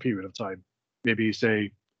for a period of time. Maybe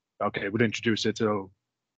say, okay, we'll introduce it till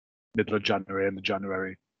middle of January, end of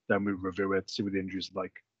January. Then we'll review it, see what the injuries are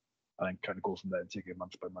like. And then kind of go from there and take it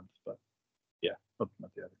month by month. But yeah,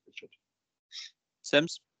 ultimately, I think they should.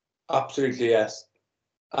 Sims? Absolutely, yes.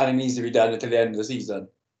 And it needs to be done until the end of the season.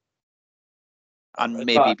 And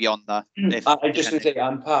maybe beyond that. I just want to say,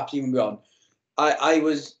 and perhaps even beyond. I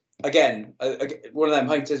was again, one of them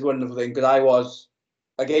hindsight is a wonderful thing because I was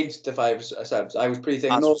against the 5 subs. I was pretty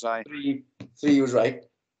thinking, As no, was I. three was right.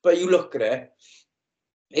 But you look at it,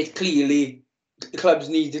 it's clearly the clubs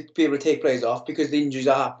need to be able to take players off because the injuries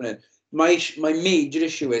are happening. My major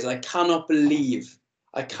issue is I cannot believe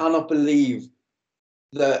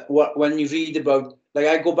that when you read about, like,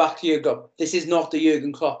 I go back to Jurgen Klopp, this is not the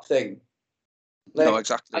Jurgen Klopp thing. Like, No,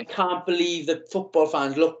 exactly. I can't believe that football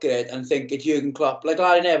fans look at it and think it's Jurgen Klopp. Like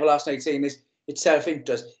Larry Neville last night saying this, it's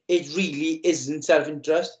self-interest. It really isn't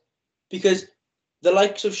self-interest because the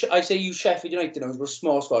likes of, I say you Sheffield United knows, we're a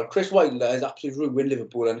small squad. Chris Wilder has absolutely ruined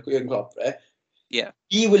Liverpool and Jurgen Klopp. Right? Yeah.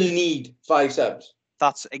 He will need 5 subs.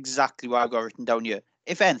 That's exactly what I've got written down here.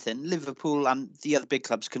 If anything, Liverpool and the other big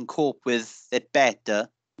clubs can cope with it better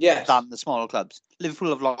than the smaller clubs. Liverpool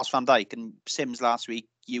have lost Van Dijk and Sims last week.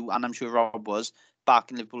 You, and I'm sure Rob was,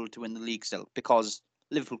 back in Liverpool to win the league still because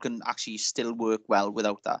Liverpool can actually still work well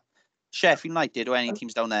without that. Sheffield United or any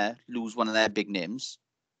teams down there lose one of their big names.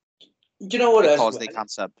 Do you know what because they can't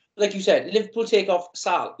sub. Like you said, Liverpool take off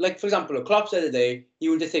Sal. Like, for example, Klopp said today, he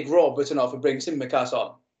would take Robertson off and bring Tsimikas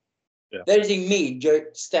on. Yeah. There is a major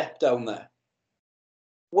step down there.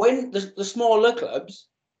 When the smaller clubs,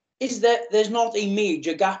 there's not a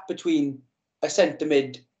major gap between a centre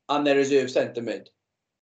mid and their reserve centre mid.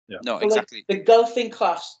 Yeah. No, so exactly. Like, the gulf in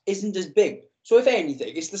class isn't as big. So if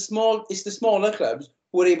anything, it's the smaller clubs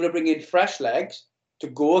who are able to bring in fresh legs to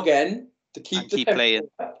go again, to keep playing.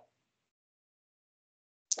 Up.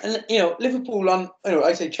 And Liverpool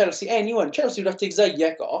I say Chelsea, anyone. Chelsea would have to take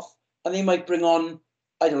Ziyech off, and they might bring on,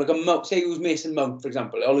 I don't know, like a Mount. Say who's Mason Mount, for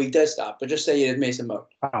example. Although he does that, but just say it is Mason Mount.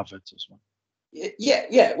 Havertz as well.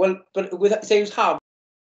 Yeah. Well, but with say it was Havertz,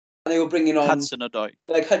 and they were bringing on Hudson-Odoi.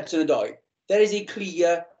 Like Hudson-Odoi. There is a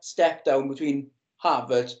clear step down between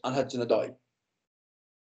Havertz and Hudson-Odoi.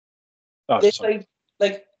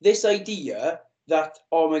 This idea that,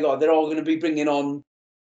 oh my God, they're all going to be bringing on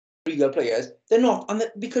real players. They're not, and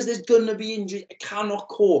because there's going to be injuries. I cannot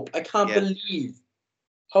cope. I can't believe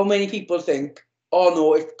how many people think, oh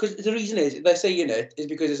no, because the reason is they're saying it is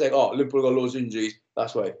because it's like, oh, Liverpool got loads of injuries.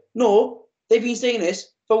 That's why. No, they've been saying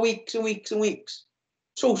this for weeks and weeks and weeks.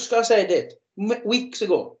 Solskjaer said it weeks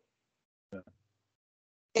ago. Yeah.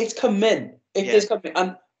 It's coming. It is coming,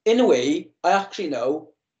 and in a way, I actually know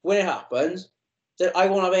when it happens that I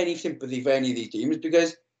won't have any sympathy for any of these teams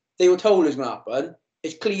because they were told it's going to happen.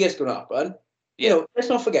 It's clear it's going to happen. Yeah. Let's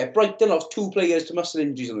not forget, Brighton lost 2 players to muscle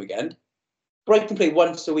injuries on the weekend. Brighton play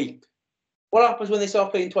once a week. What happens when they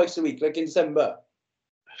start playing twice a week, like in December?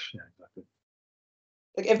 Yeah, exactly.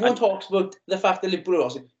 Like everyone talks about the fact that Liverpool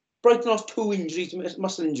lost it. Brighton lost 2 injuries to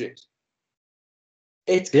muscle injuries.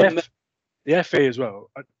 It's coming. The FA as well,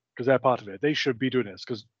 because they're part of it. They should be doing this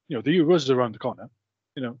because the Euros are around the corner.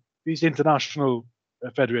 These international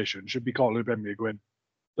federations should be calling the Premier League going,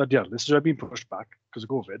 this has been pushed back because of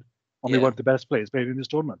COVID, and we want the best players playing in this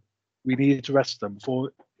tournament. We need to rest them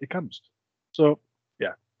before it comes. So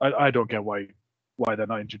I don't get why they're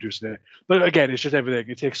not introducing it. But again, it's just everything.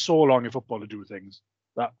 It takes so long in football to do things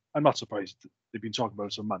that I'm not surprised they've been talking about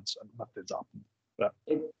it for months and nothing's happened. But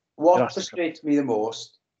what frustrates me the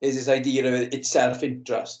most is this idea of it's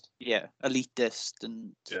self-interest. Yeah, elitist,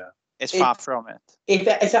 and it's far from it.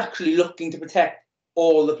 It's actually looking to protect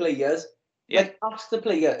all the players. Yeah. Like, ask the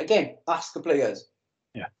players.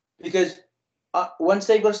 Yeah. Because once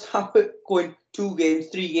they've got to start going 2 games,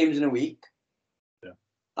 3 games in a week,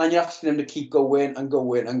 and you're asking them to keep going and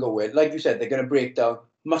going and going, like you said, they're going to break down.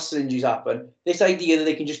 Muscle injuries happen. This idea that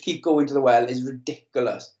they can just keep going to the well is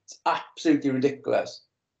ridiculous. It's absolutely ridiculous.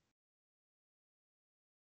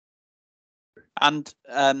 And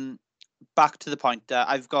back to the point,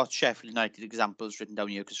 I've got Sheffield United examples written down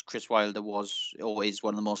here because Chris Wilder was always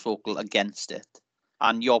one of the most vocal against it.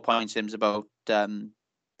 And your point, Sims, about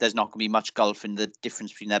there's not going to be much gulf in the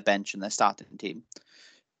difference between their bench and their starting team.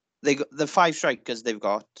 They got the 5 strikers they've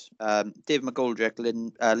got: Dave McGoldrick,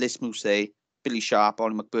 Liz Mousset, Billy Sharp,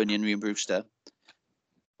 Ollie McBurney, and Ryan Brewster.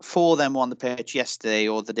 4 of them were on the pitch yesterday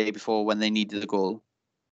or the day before when they needed a goal.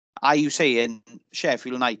 Are you saying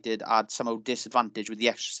Sheffield United had somehow disadvantage with the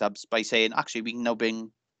extra subs by saying, actually, we can now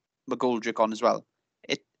bring McGoldrick on as well?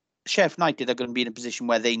 Sheffield United are going to be in a position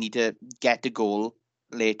where they need to get a goal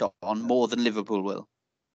later on more than Liverpool will.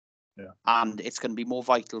 Yeah. And it's going to be more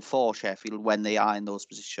vital for Sheffield when they are in those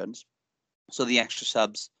positions. So the extra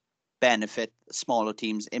subs benefit smaller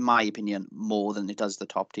teams, in my opinion, more than it does the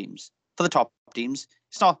top teams. For the top teams,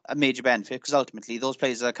 it's not a major benefit because ultimately those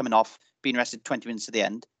players that are coming off, being rested 20 minutes to the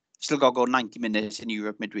end, still got to go 90 minutes in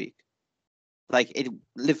Europe midweek. Like,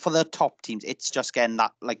 for the top teams, it's just getting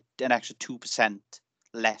that, like, an extra 2%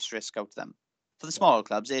 less risk out of them. for the smaller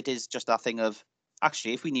clubs, it is just that thing of,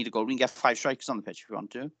 actually, if we need a goal, we can get 5 strikers on the pitch if we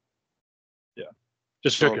want to. Yeah.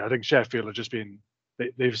 Just So- quickly, I think Sheffield are just being,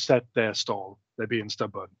 they've set their stall. They're being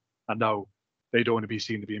stubborn. And now they don't want to be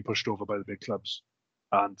seen to being pushed over by the big clubs.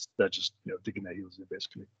 And they're just, digging their heels in,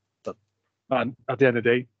 basically. And at the end of the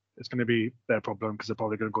day, it's going to be their problem because they're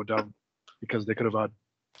probably going to go down because they could have had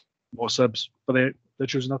more subs, but they're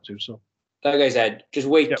choosing not to. So, like I said, just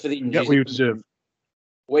wait for the injuries. Get what you deserve.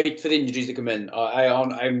 Wait for the injuries to come in.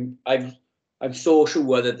 I'm so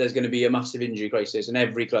sure that there's going to be a massive injury crisis in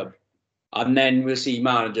every club, and then we'll see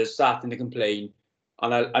managers starting to complain.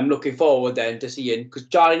 And I'm looking forward then to seeing, because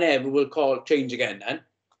Charlie Neville will call change again then.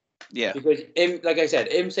 Yeah. Because like I said,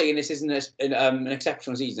 him saying this isn't an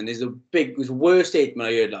exceptional season is was the worst statement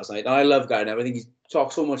I heard last night. And I love Gary Neville. I think he's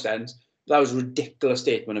talked so much sense. That was a ridiculous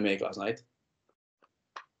statement to make last night.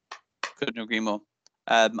 Couldn't agree more.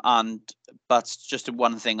 But just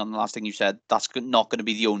one thing on the last thing you said, that's not going to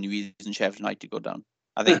be the only reason Sheffield United go down.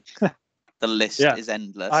 I think the list is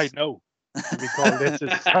endless. I know. We call this a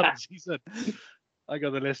start of the season. I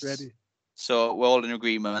got the list ready. So we're all in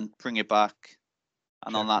agreement. Bring it back.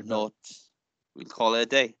 And on that note, we'll call it a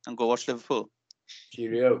day and go watch Liverpool.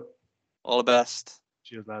 Cheerio. All the best.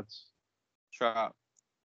 Cheers, lads. Ciao.